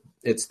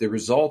it's the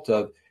result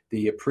of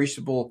the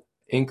appreciable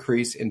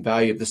increase in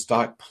value of the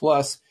stock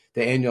plus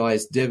the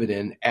annualized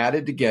dividend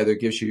added together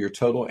gives you your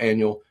total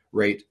annual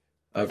rate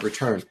of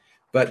return.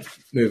 But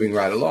moving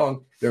right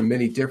along, there are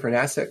many different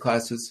asset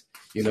classes.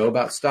 You know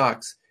about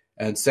stocks,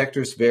 and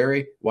sectors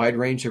vary, wide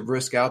range of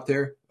risk out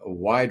there, a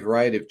wide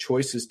variety of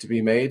choices to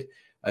be made.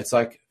 It's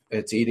like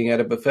it's eating at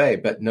a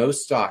buffet, but no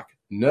stock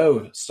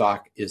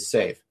is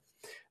safe.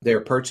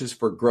 They're purchased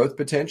for growth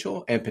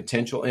potential and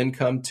potential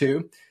income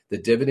too. The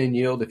dividend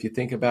yield, if you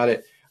think about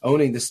it,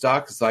 owning the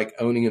stock is like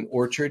owning an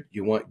orchard.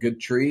 You want good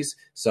trees.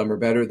 Some are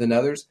better than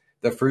others.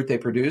 The fruit they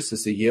produce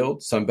is the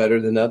yield. Some better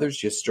than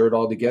others. You stir it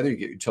all together, you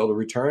get your total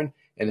return.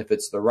 And if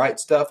it's the right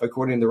stuff,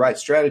 according to the right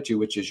strategy,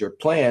 which is your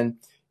plan,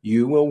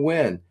 you will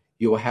win.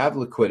 You will have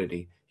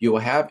liquidity. You will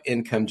have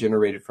income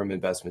generated from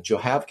investments. You'll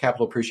have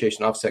capital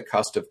appreciation, offset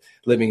cost of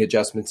living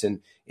adjustments and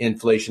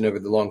inflation over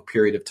the long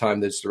period of time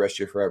that's the rest of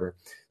your forever.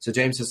 So,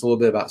 James, just a little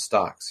bit about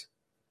stocks.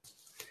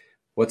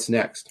 What's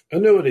next?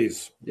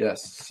 Annuities.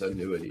 Yes,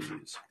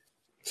 annuities.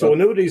 So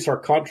annuities are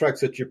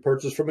contracts that you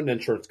purchase from an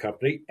insurance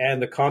company,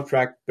 and the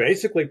contract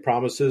basically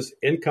promises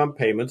income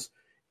payments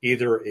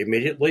either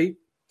immediately,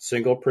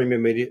 single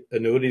premium immediate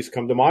annuities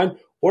come to mind,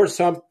 or at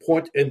some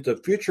point in the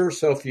future.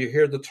 So if you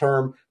hear the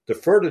term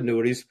deferred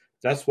annuities,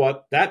 that's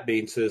what that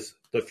means, is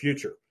the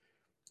future.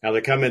 Now,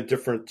 they come in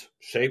different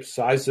shapes,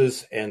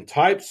 sizes, and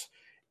types,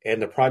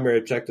 and the primary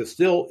objective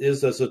still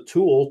is as a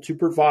tool to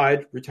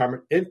provide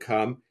retirement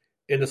income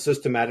in a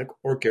systematic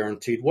or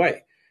guaranteed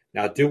way.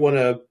 Now, I do want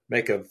to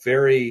make a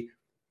very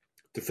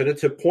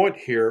definitive point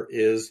here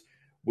is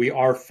we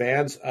are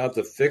fans of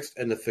the fixed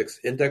and the fixed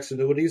index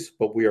annuities,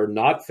 but we are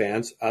not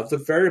fans of the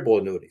variable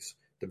annuities.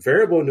 The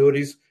variable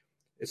annuities,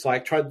 it's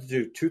like trying to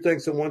do two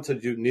things at once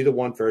and do neither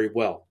one very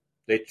well.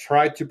 They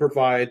try to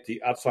provide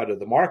the upside of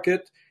the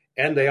market,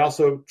 and they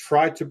also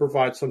try to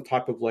provide some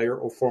type of layer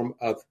or form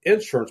of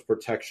insurance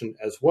protection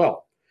as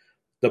well.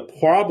 The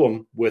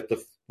problem with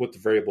the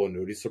variable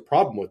annuities, the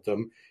problem with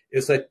them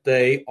is that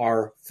they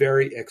are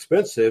very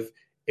expensive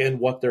in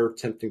what they're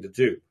attempting to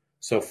do.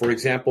 So, for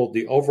example,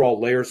 the overall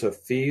layers of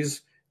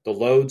fees, the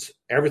loads,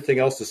 everything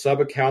else, the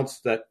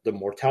sub-accounts, that the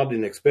mortality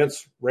and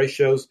expense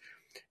ratios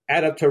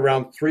add up to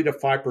around 3 to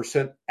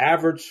 5%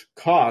 average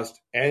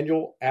cost,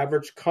 annual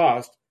average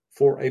cost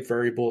for a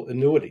variable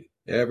annuity.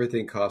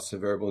 Everything costs a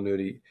variable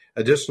annuity.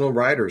 Additional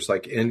riders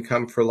like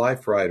income for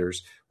life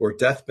riders or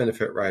death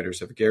benefit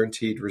riders of a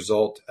guaranteed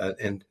result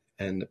and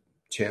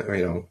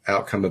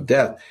outcome of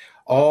death,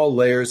 all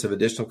layers of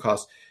additional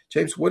costs.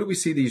 James, what do we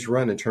see these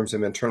run in terms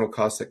of internal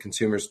costs that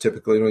consumers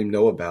typically don't even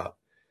know about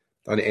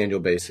on an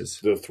annual basis?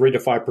 The 3 to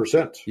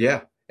 5%.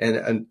 Yeah.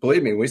 And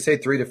believe me, when we say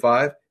 3 to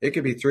 5, it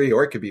could be 3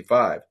 or it could be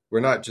 5. We're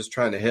not just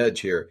trying to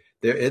hedge here.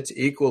 It's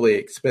equally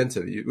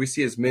expensive. We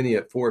see as many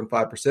at 4 and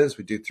 5% as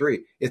we do 3.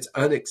 It's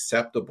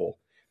unacceptable.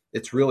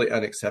 It's really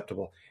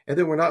unacceptable. And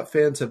then we're not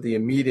fans of the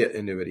immediate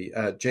annuity.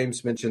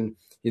 James mentioned,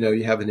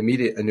 You have an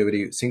immediate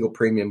annuity, single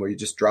premium, where you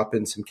just drop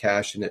in some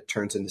cash and it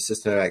turns into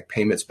systematic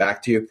payments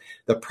back to you.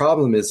 The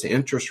problem is the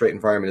interest rate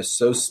environment is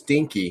so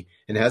stinky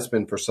and has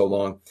been for so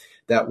long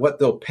that what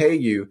they'll pay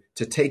you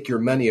to take your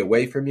money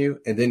away from you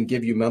and then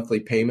give you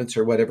monthly payments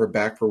or whatever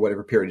back for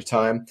whatever period of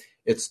time,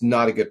 it's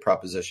not a good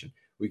proposition.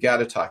 We got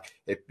to talk.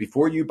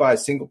 Before you buy a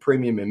single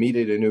premium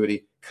immediate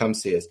annuity, come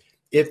see us.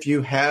 If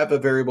you have a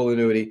variable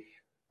annuity,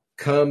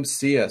 come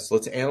see us.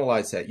 Let's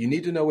analyze that. You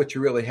need to know what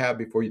you really have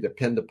before you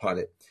depend upon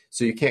it.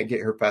 So you can't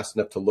get here fast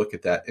enough to look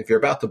at that. If you're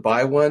about to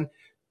buy one,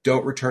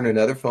 don't return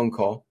another phone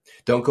call.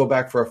 Don't go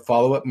back for a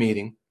follow-up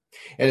meeting.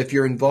 And if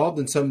you're involved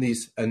in some of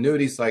these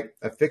annuities, like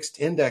a fixed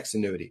index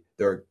annuity,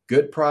 there are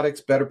good products,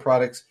 better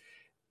products,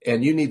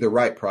 and you need the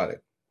right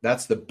product.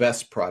 That's the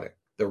best product,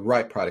 the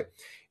right product.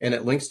 And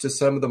it links to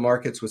some of the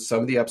markets with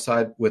some of the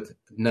upside, with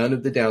none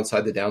of the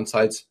downside. The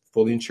downside's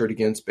fully insured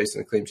against based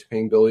on the claims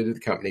paying ability to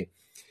the company.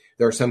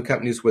 There are some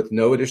companies with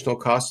no additional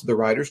cost to the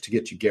riders to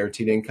get you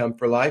guaranteed income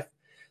for life.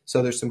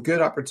 So there's some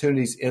good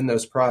opportunities in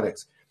those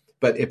products.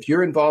 But if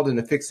you're involved in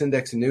a fixed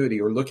index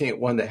annuity or looking at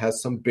one that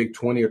has some big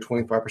 20 or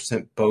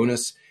 25%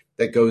 bonus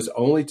that goes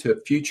only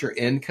to future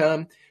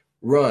income,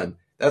 run.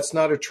 That's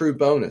not a true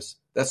bonus.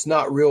 That's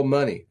not real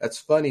money. That's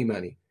funny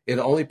money.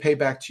 It'll only pay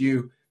back to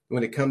you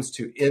when it comes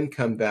to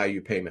income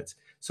value payments.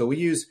 So we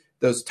use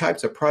those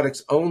types of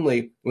products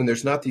only when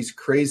there's not these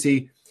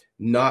crazy,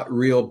 not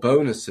real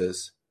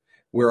bonuses.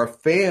 We're a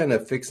fan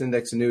of fixed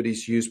index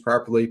annuities used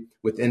properly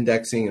with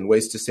indexing and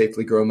ways to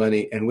safely grow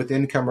money, and with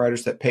income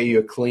riders that pay you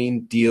a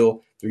clean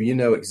deal where you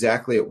know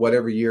exactly at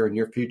whatever year in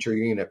your future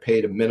you're going to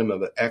pay a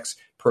minimum of X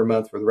per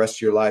month for the rest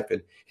of your life,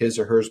 and his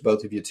or hers,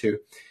 both of you too.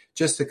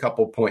 Just a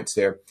couple points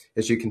there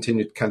as you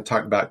continue to kind of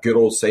talk about good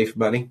old safe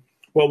money.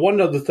 Well, one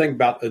other thing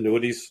about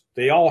annuities,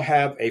 they all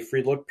have a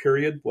free look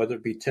period, whether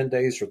it be 10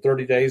 days or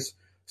 30 days.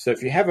 So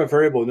if you have a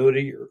variable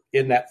annuity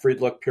in that free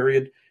look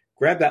period,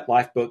 grab that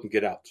lifeboat and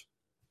get out.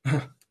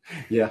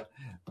 Yeah,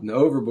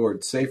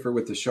 overboard, safer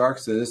with the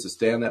sharks than it is to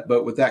stay on that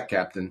boat with that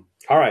captain.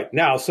 All right,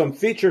 now some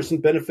features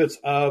and benefits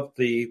of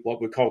the what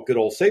we call good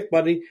old safe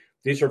money.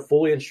 These are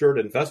fully insured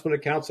investment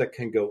accounts that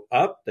can go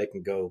up, they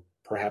can go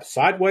perhaps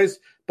sideways,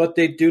 but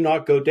they do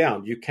not go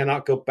down. You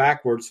cannot go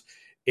backwards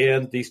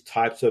in these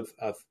types of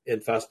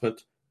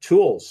investment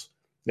tools.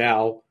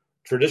 Now,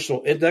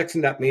 traditional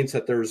indexing, that means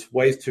that there's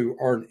ways to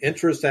earn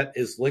interest that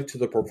is linked to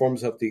the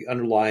performance of the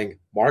underlying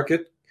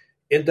market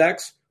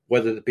index,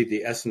 whether it be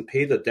the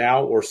S&P, the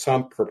Dow, or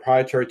some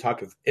proprietary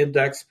type of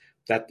index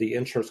that the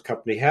insurance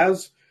company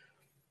has.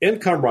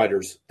 Income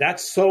riders,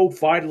 that's so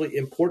vitally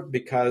important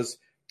because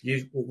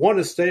you want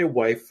to stay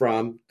away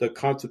from the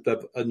concept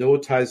of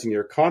annuitizing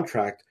your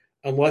contract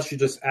unless you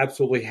just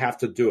absolutely have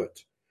to do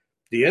it.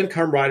 The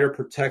income rider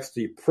protects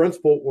the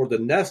principal or the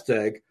nest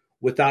egg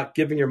without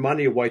giving your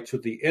money away to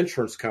the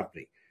insurance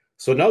company.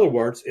 So in other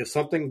words, if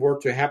something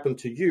were to happen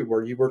to you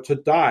where you were to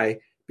die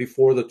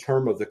before the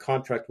term of the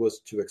contract was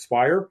to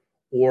expire,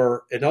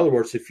 or in other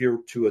words, if you're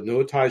to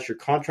annuitize your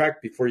contract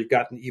before you've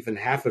gotten even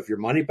half of your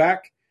money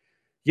back,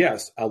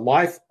 yes, a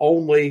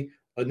life-only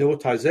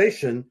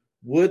annuitization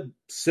would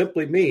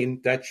simply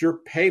mean that your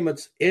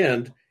payments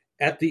end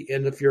at the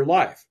end of your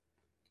life.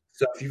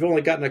 So if you've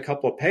only gotten a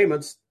couple of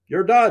payments,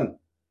 you're done.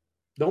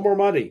 No more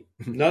money.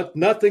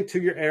 Nothing to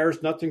your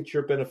heirs, nothing to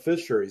your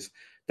beneficiaries.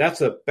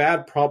 That's a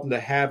bad problem to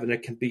have, and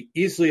it can be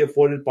easily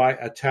avoided by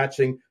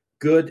attaching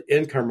good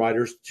income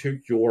riders to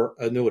your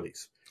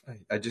annuities.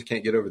 I just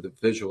can't get over the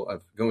visual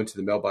of going to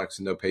the mailbox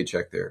and no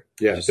paycheck there.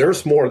 Yeah,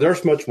 there's more.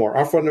 There's much more.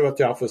 Our phone number at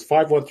the office is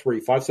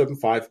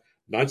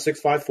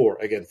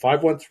 513-575-9654. Again,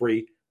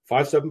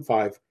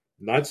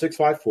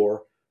 513-575-9654.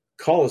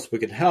 Call us. We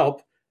can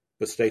help.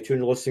 But stay tuned.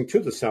 You're listening to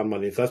the Sound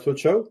Money Investment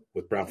Show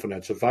with Brown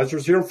Financial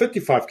Advisors here on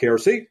 55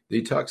 KRC.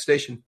 The Talk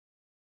Station.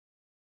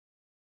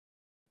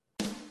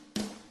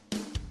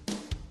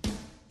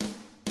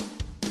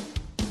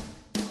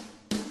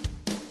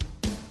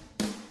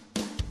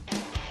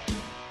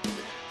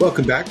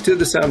 Welcome back to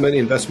the Sound Money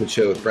Investment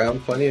Show with Brown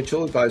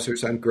Financial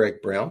Advisors. I'm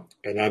Greg Brown.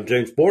 And I'm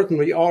James Borton.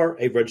 We are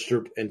a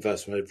registered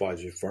investment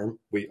advisory firm.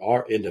 We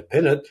are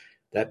independent.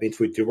 That means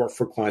we do work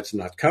for clients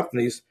and not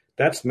companies.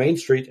 That's Main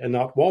Street and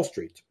not Wall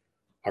Street.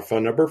 Our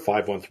phone number,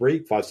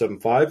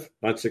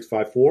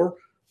 513-575-9654.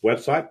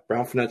 Website,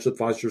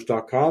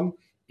 brownfinancialadvisors.com.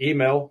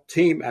 Email,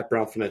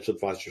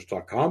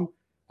 team@brownfinancialadvisors.com.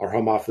 Our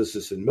home office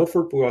is in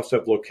Milford. We also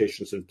have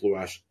locations in Blue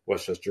Ash,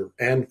 Westchester,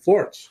 and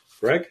Florence.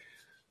 Greg?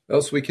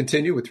 Well, so we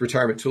continue with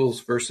retirement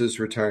tools versus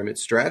retirement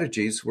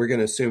strategies. We're going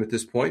to assume at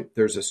this point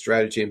there's a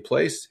strategy in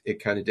place.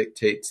 It kind of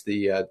dictates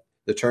the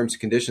terms and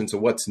conditions of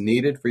what's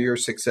needed for your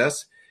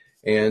success.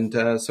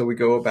 And so we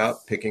go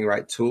about picking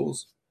right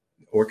tools,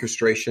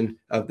 orchestration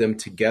of them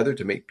together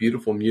to make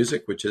beautiful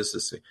music, which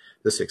is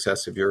the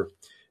success of your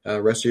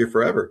rest of your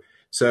forever.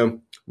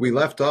 So we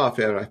left off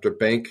after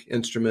bank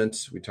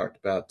instruments. We talked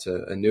about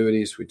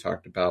annuities. We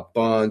talked about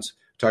bonds.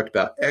 We talked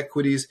about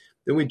equities.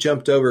 Then we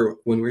jumped over,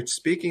 when we're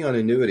speaking on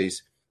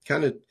annuities,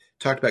 kind of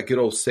talked about good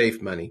old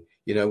safe money,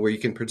 where you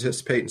can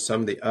participate in some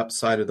of the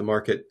upside of the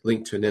market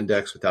linked to an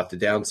index without the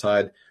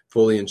downside.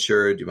 fully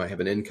insured. You might have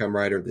an income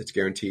rider that's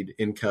guaranteed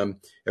income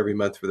every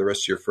month for the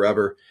rest of your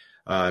forever.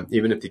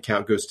 Even if the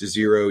account goes to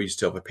zero, you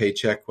still have a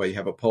paycheck while you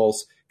have a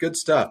pulse. Good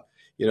stuff,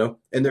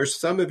 And there's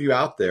some of you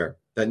out there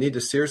that need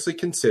to seriously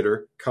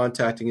consider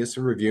contacting us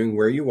and reviewing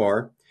where you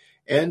are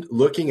and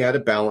looking at a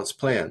balanced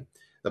plan.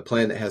 The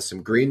plan that has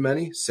some green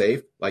money,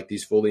 safe, like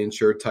these fully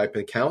insured type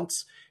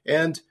accounts,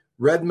 and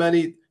red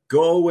money,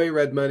 go away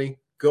red money,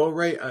 go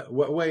away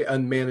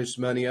unmanaged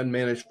money,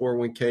 unmanaged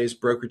 401ks,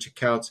 brokerage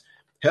accounts.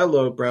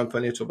 Hello, Brown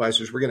Financial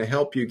Advisors. We're going to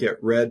help you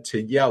get red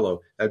to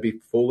yellow. That'd be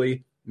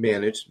fully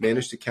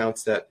managed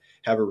accounts that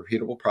have a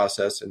repeatable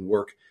process and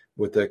work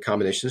with a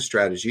combination of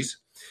strategies.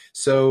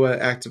 So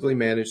actively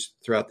managed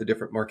throughout the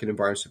different market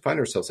environments we find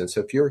ourselves in. So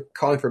if you're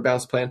calling for a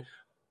balanced plan,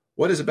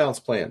 what is a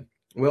balanced plan?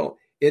 Well,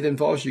 it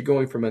involves you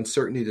going from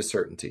uncertainty to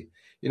certainty.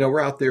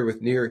 We're out there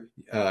with near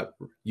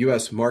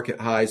U.S. market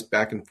highs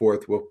back and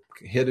forth. We'll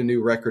hit a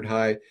new record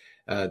high,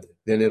 then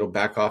it'll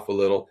back off a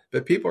little.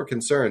 But people are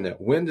concerned that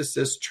when does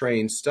this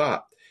train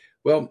stop?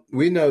 Well,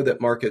 we know that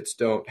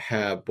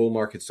bull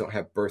markets don't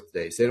have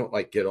birthdays. They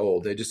don't get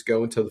old. They just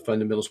go until the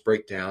fundamentals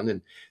break down.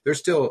 And there's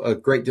still a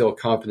great deal of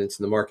confidence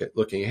in the market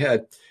looking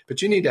ahead.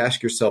 But you need to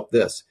ask yourself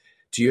this.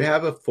 Do you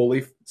have a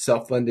fully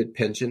self-funded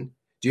pension?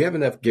 Do you have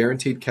enough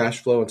guaranteed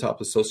cash flow on top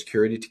of Social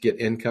Security to get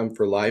income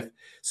for life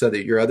so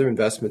that your other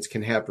investments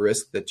can have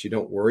risk that you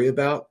don't worry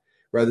about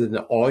rather than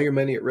all your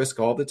money at risk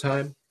all the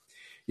time?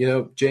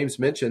 James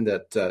mentioned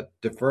that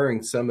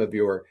deferring some of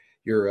your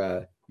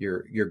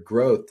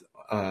growth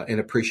and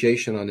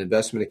appreciation on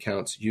investment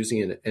accounts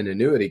using an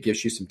annuity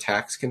gives you some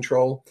tax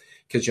control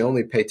because you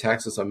only pay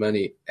taxes on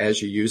money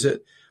as you use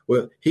it.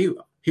 Well,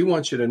 he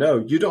wants you to know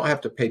you don't have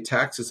to pay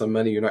taxes on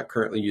money you're not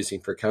currently using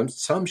for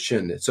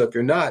consumption. So if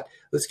you're not,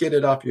 let's get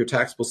it off your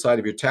taxable side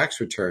of your tax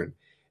return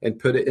and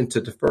put it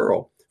into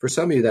deferral. For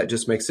some of you, that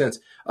just makes sense.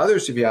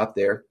 Others of you out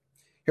there,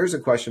 here's a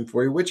question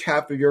for you. Which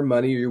half of your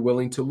money are you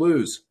willing to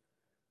lose?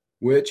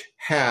 Which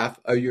half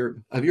of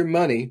your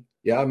money,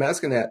 I'm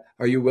asking that,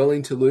 are you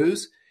willing to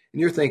lose? And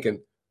you're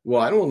thinking,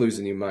 well, I don't want to lose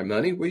any of my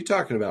money. What are you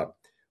talking about?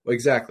 Well,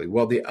 exactly.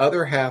 Well, the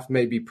other half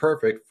may be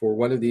perfect for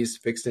one of these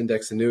fixed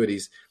index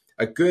annuities,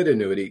 a good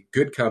annuity,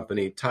 good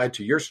company tied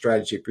to your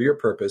strategy for your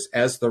purpose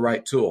as the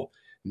right tool.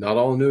 Not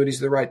all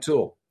annuities are the right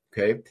tool,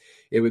 okay?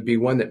 It would be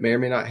one that may or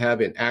may not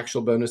have an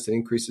actual bonus that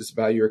increases the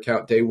value of your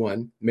account day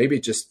one, maybe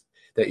just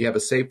that you have a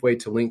safe way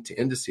to link to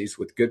indices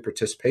with good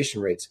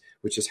participation rates,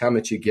 which is how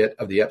much you get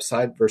of the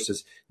upside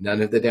versus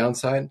none of the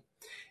downside.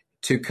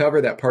 To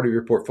cover that part of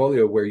your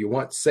portfolio where you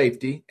want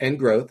safety and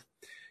growth,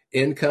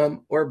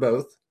 income or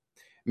both,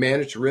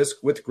 manage risk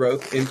with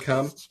growth,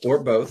 income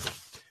or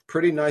both.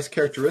 Pretty nice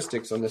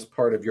characteristics on this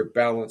part of your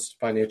balanced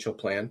financial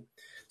plan.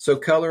 So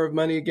color of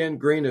money again,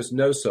 green is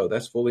no so,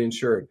 that's fully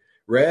insured.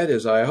 Red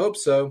is I hope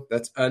so,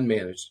 that's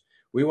unmanaged.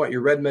 We want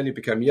your red money to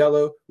become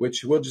yellow,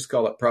 which we'll just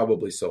call it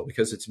probably so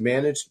because it's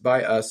managed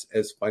by us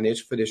as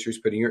financial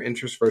fiduciaries, putting your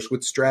interests first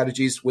with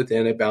strategies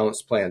within a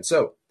balanced plan.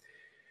 So,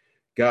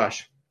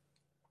 gosh,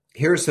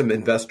 here are some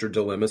investor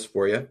dilemmas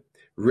for you.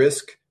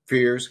 Risk,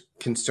 fears,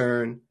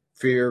 concern,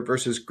 fear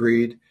versus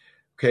greed.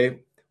 Okay,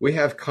 we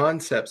have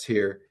concepts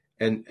here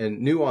and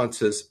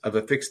nuances of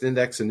a fixed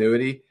index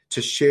annuity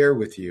to share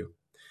with you.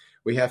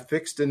 We have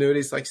fixed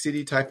annuities like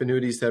CD type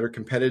annuities that are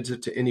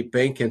competitive to any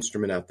bank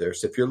instrument out there.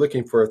 So if you're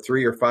looking for a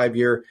 3 or 5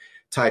 year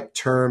type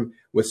term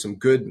with some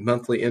good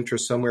monthly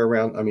interest somewhere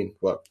around,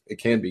 it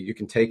can be, you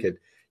can take it.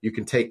 You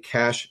can take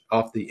cash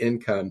off the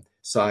income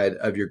side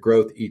of your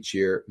growth each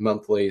year,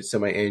 monthly,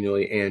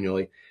 semi-annually,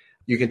 annually.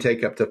 You can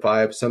take up to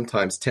 5,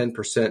 sometimes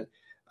 10%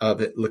 of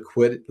it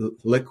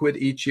liquid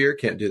each year.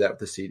 Can't do that with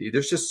the CD.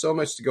 There's just so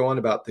much to go on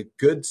about the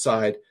good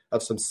side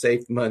of some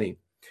safe money.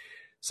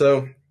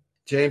 So,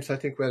 James, I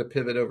think we had to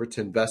pivot over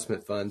to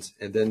investment funds,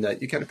 and then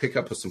you kind of pick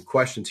up with some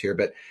questions here.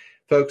 But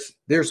folks,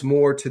 there's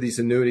more to these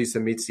annuities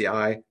than meets the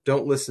eye.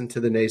 Don't listen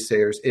to the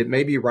naysayers. It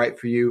may be right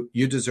for you.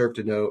 You deserve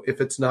to know. If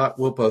it's not,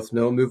 we'll both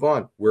know and move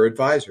on. We're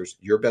advisors.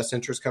 Your best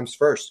interest comes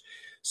first.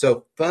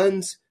 So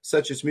funds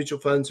such as mutual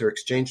funds or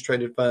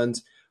exchange-traded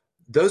funds,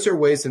 those are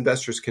ways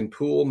investors can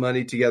pool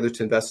money together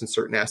to invest in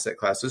certain asset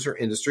classes or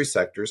industry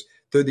sectors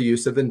through the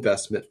use of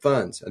investment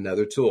funds,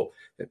 another tool.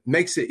 It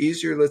makes it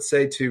easier, let's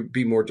say, to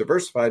be more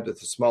diversified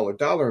with a smaller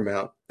dollar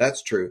amount.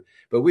 That's true.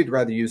 But we'd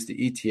rather use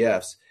the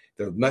ETFs.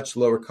 They're much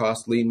lower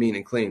cost, lean, mean,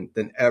 and clean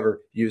than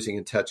ever using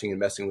and touching and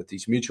messing with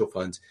these mutual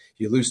funds.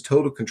 You lose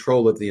total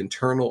control of the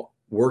internal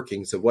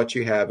workings of what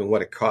you have and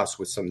what it costs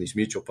with some of these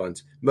mutual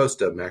funds,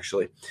 most of them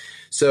actually.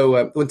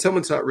 So when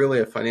someone's not really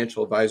a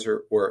financial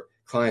advisor or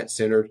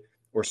client-centered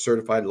or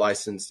certified,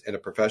 licensed, and a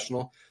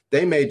professional,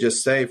 they may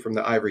just say from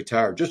the ivory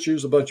tower, just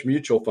use a bunch of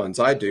mutual funds.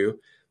 I do.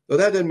 Well,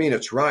 that doesn't mean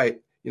it's right.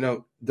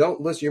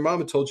 Don't listen. Your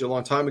mama told you a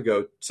long time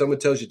ago, someone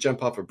tells you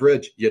jump off a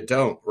bridge. You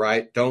don't,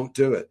 right? Don't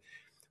do it.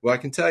 Well, I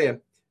can tell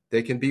you,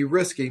 they can be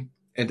risky.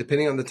 And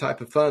depending on the type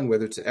of fund,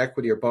 whether it's an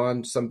equity or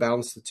bond, some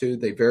balance the two,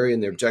 they vary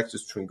in their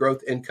objectives between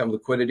growth, income,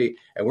 liquidity.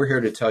 And we're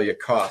here to tell you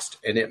cost,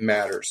 and it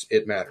matters.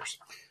 It matters.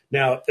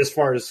 Now, as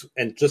far as,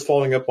 and just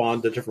following up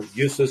on the different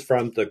uses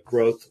from the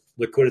growth,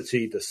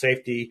 liquidity, the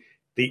safety,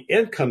 the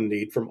income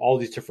need from all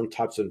these different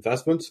types of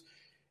investments.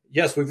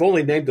 Yes, we've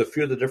only named a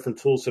few of the different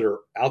tools that are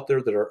out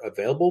there that are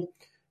available,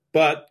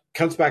 but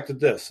comes back to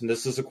this, and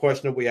this is a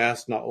question that we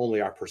ask not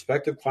only our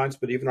prospective clients,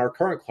 but even our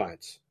current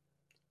clients.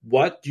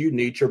 What do you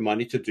need your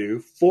money to do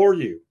for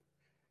you?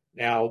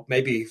 Now,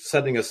 maybe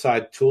setting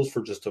aside tools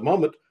for just a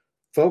moment,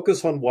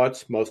 focus on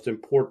what's most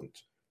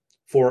important.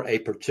 For a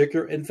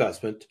particular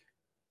investment,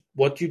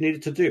 what do you need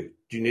it to do?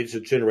 Do you need it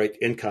to generate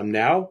income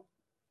now?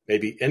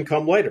 Maybe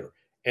income later.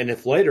 And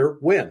if later,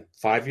 when?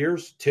 5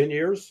 years? 10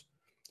 years?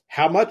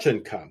 How much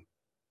income?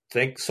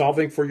 Think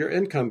solving for your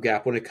income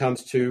gap when it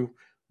comes to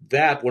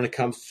that,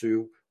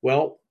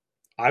 well,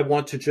 I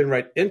want to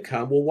generate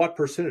income. Well, what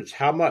percentage?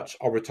 How much?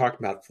 Are we talking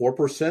about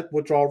 4%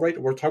 withdrawal rate?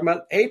 Or we're talking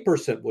about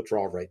 8%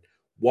 withdrawal rate.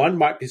 One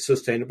might be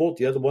sustainable.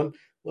 The other one,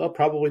 well,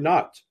 probably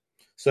not.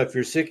 So if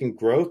you're seeking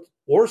growth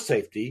or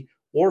safety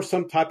or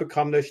some type of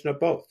combination of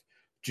both,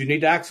 do you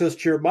need access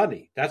to your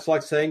money? That's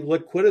like saying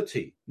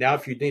liquidity. Now,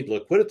 if you need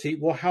liquidity,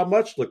 well, how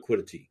much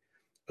liquidity?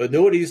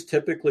 Annuities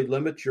typically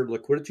limit your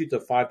liquidity to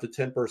 5 to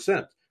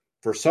 10%.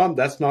 For some,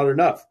 that's not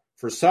enough.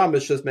 For some,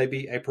 it's just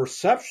maybe a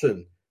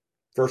perception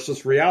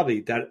versus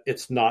reality that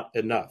it's not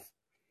enough.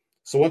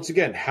 So once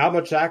again, how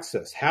much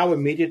access? How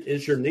immediate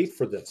is your need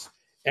for this?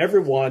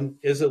 Everyone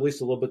is at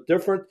least a little bit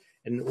different.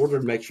 And in order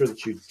to make sure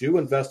that you do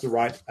invest the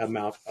right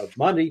amount of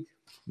money,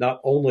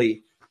 not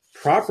only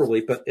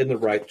properly, but in the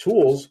right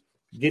tools,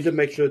 you need to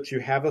make sure that you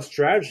have a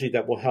strategy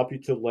that will help you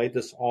to lay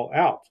this all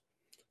out.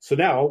 So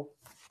now,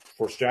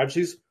 for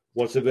strategies,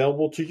 what's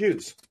available to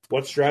use?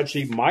 What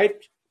strategy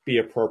might be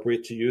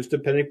appropriate to use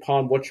depending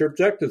upon what your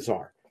objectives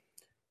are?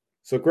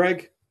 So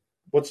Greg,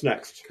 what's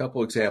next? A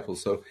couple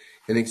examples. So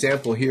an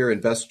example here,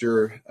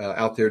 investor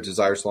out there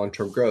desires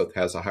long-term growth,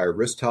 has a higher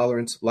risk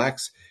tolerance,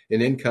 lacks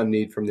an income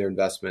need from their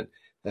investment.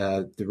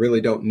 They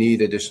really don't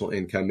need additional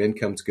income.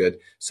 Income's good.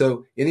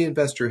 So any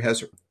investor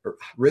has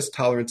risk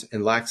tolerance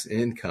and lacks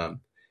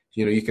income.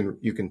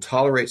 You can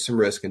tolerate some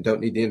risk and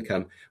don't need the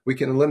income. We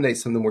can eliminate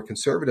some of the more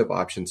conservative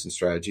options and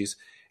strategies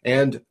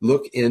and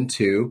look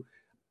into,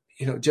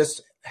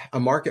 just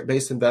a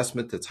market-based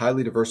investment that's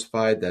highly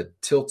diversified,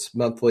 that tilts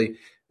monthly,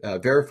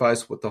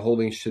 verifies what the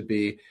holdings should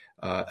be,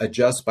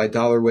 adjusts by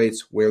dollar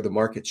weights where the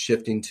market's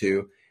shifting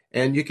to.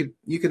 And you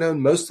can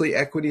own mostly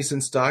equities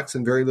and stocks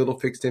and very little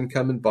fixed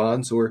income and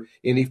bonds or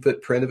any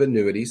footprint of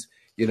annuities.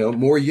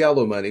 More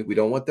yellow money. We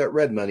don't want that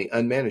red money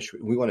unmanaged.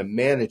 We want to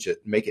manage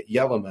it, make it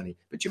yellow money,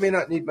 but you may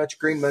not need much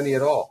green money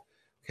at all.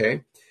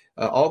 Okay.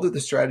 All of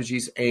the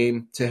strategies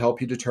aim to help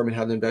you determine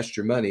how to invest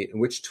your money and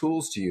which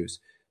tools to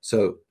use.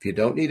 So if you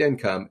don't need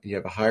income and you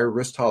have a higher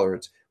risk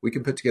tolerance, we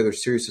can put together a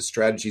series of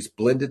strategies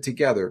blended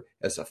together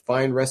as a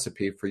fine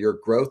recipe for your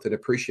growth and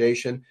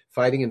appreciation,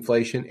 fighting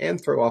inflation,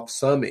 and throw off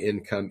some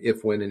income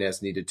if, when, and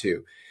as needed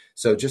too.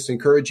 So just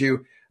encourage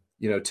you,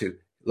 to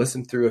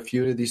listen through a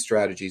few of these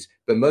strategies,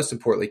 but most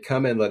importantly,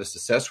 come in, let us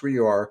assess where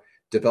you are,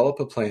 develop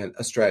a plan,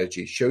 a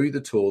strategy, show you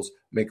the tools,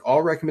 make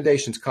all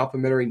recommendations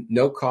complimentary,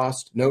 no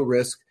cost, no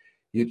risk.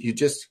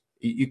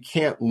 You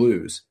can't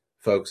lose,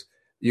 folks.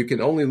 You can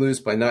only lose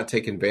by not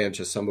taking advantage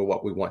of some of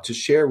what we want to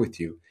share with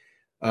you.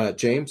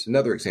 James,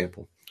 another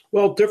example.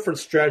 Well, different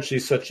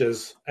strategies such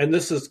as, and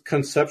this is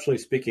conceptually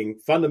speaking,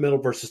 fundamental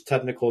versus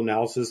technical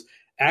analysis,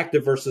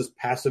 active versus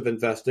passive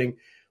investing,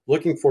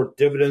 looking for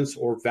dividends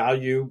or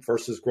value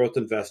versus growth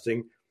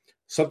investing.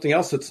 Something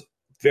else that's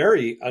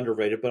very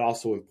underrated but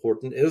also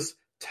important is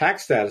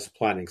tax status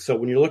planning. So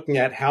when you're looking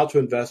at how to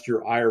invest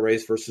your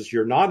IRAs versus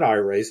your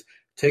non-IRAs,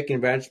 taking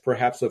advantage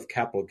perhaps of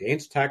capital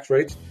gains tax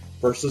rates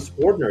versus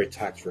ordinary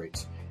tax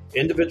rates,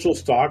 individual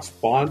stocks,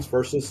 bonds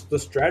versus the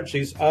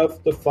strategies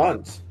of the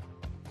funds.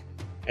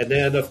 And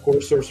then, of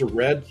course, there's a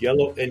red,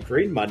 yellow, and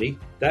green money.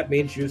 That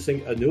means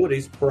using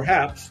annuities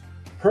perhaps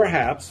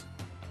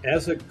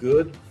as a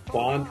good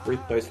bond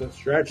replacement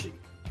strategy.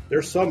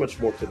 There's so much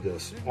more to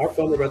this. Our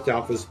phone number at the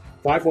office,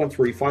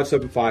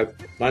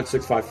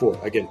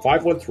 513-575-9654. Again,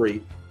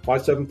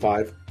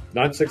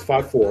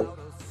 513-575-9654.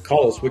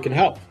 Call us. We can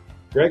help.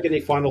 Greg,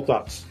 any final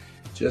thoughts?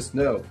 Just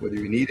know whether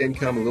you need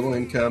income, a little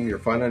income, you're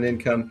fine on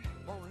income,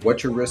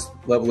 what your risk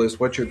level is,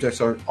 what your objectives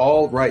are,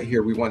 all right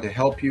here. We want to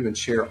help you and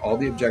share all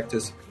the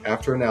objectives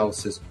after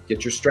analysis.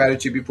 Get your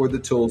strategy before the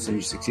tools and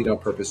you succeed on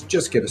purpose.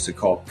 Just give us a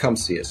call. Come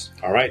see us.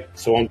 All right.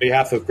 So on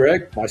behalf of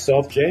Greg,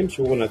 myself, James,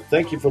 we want to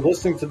thank you for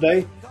listening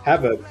today.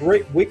 Have a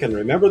great week. And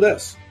remember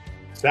this,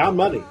 sound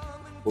money,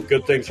 where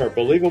good things are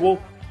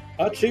believable,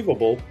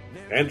 achievable,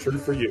 and true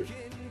for you.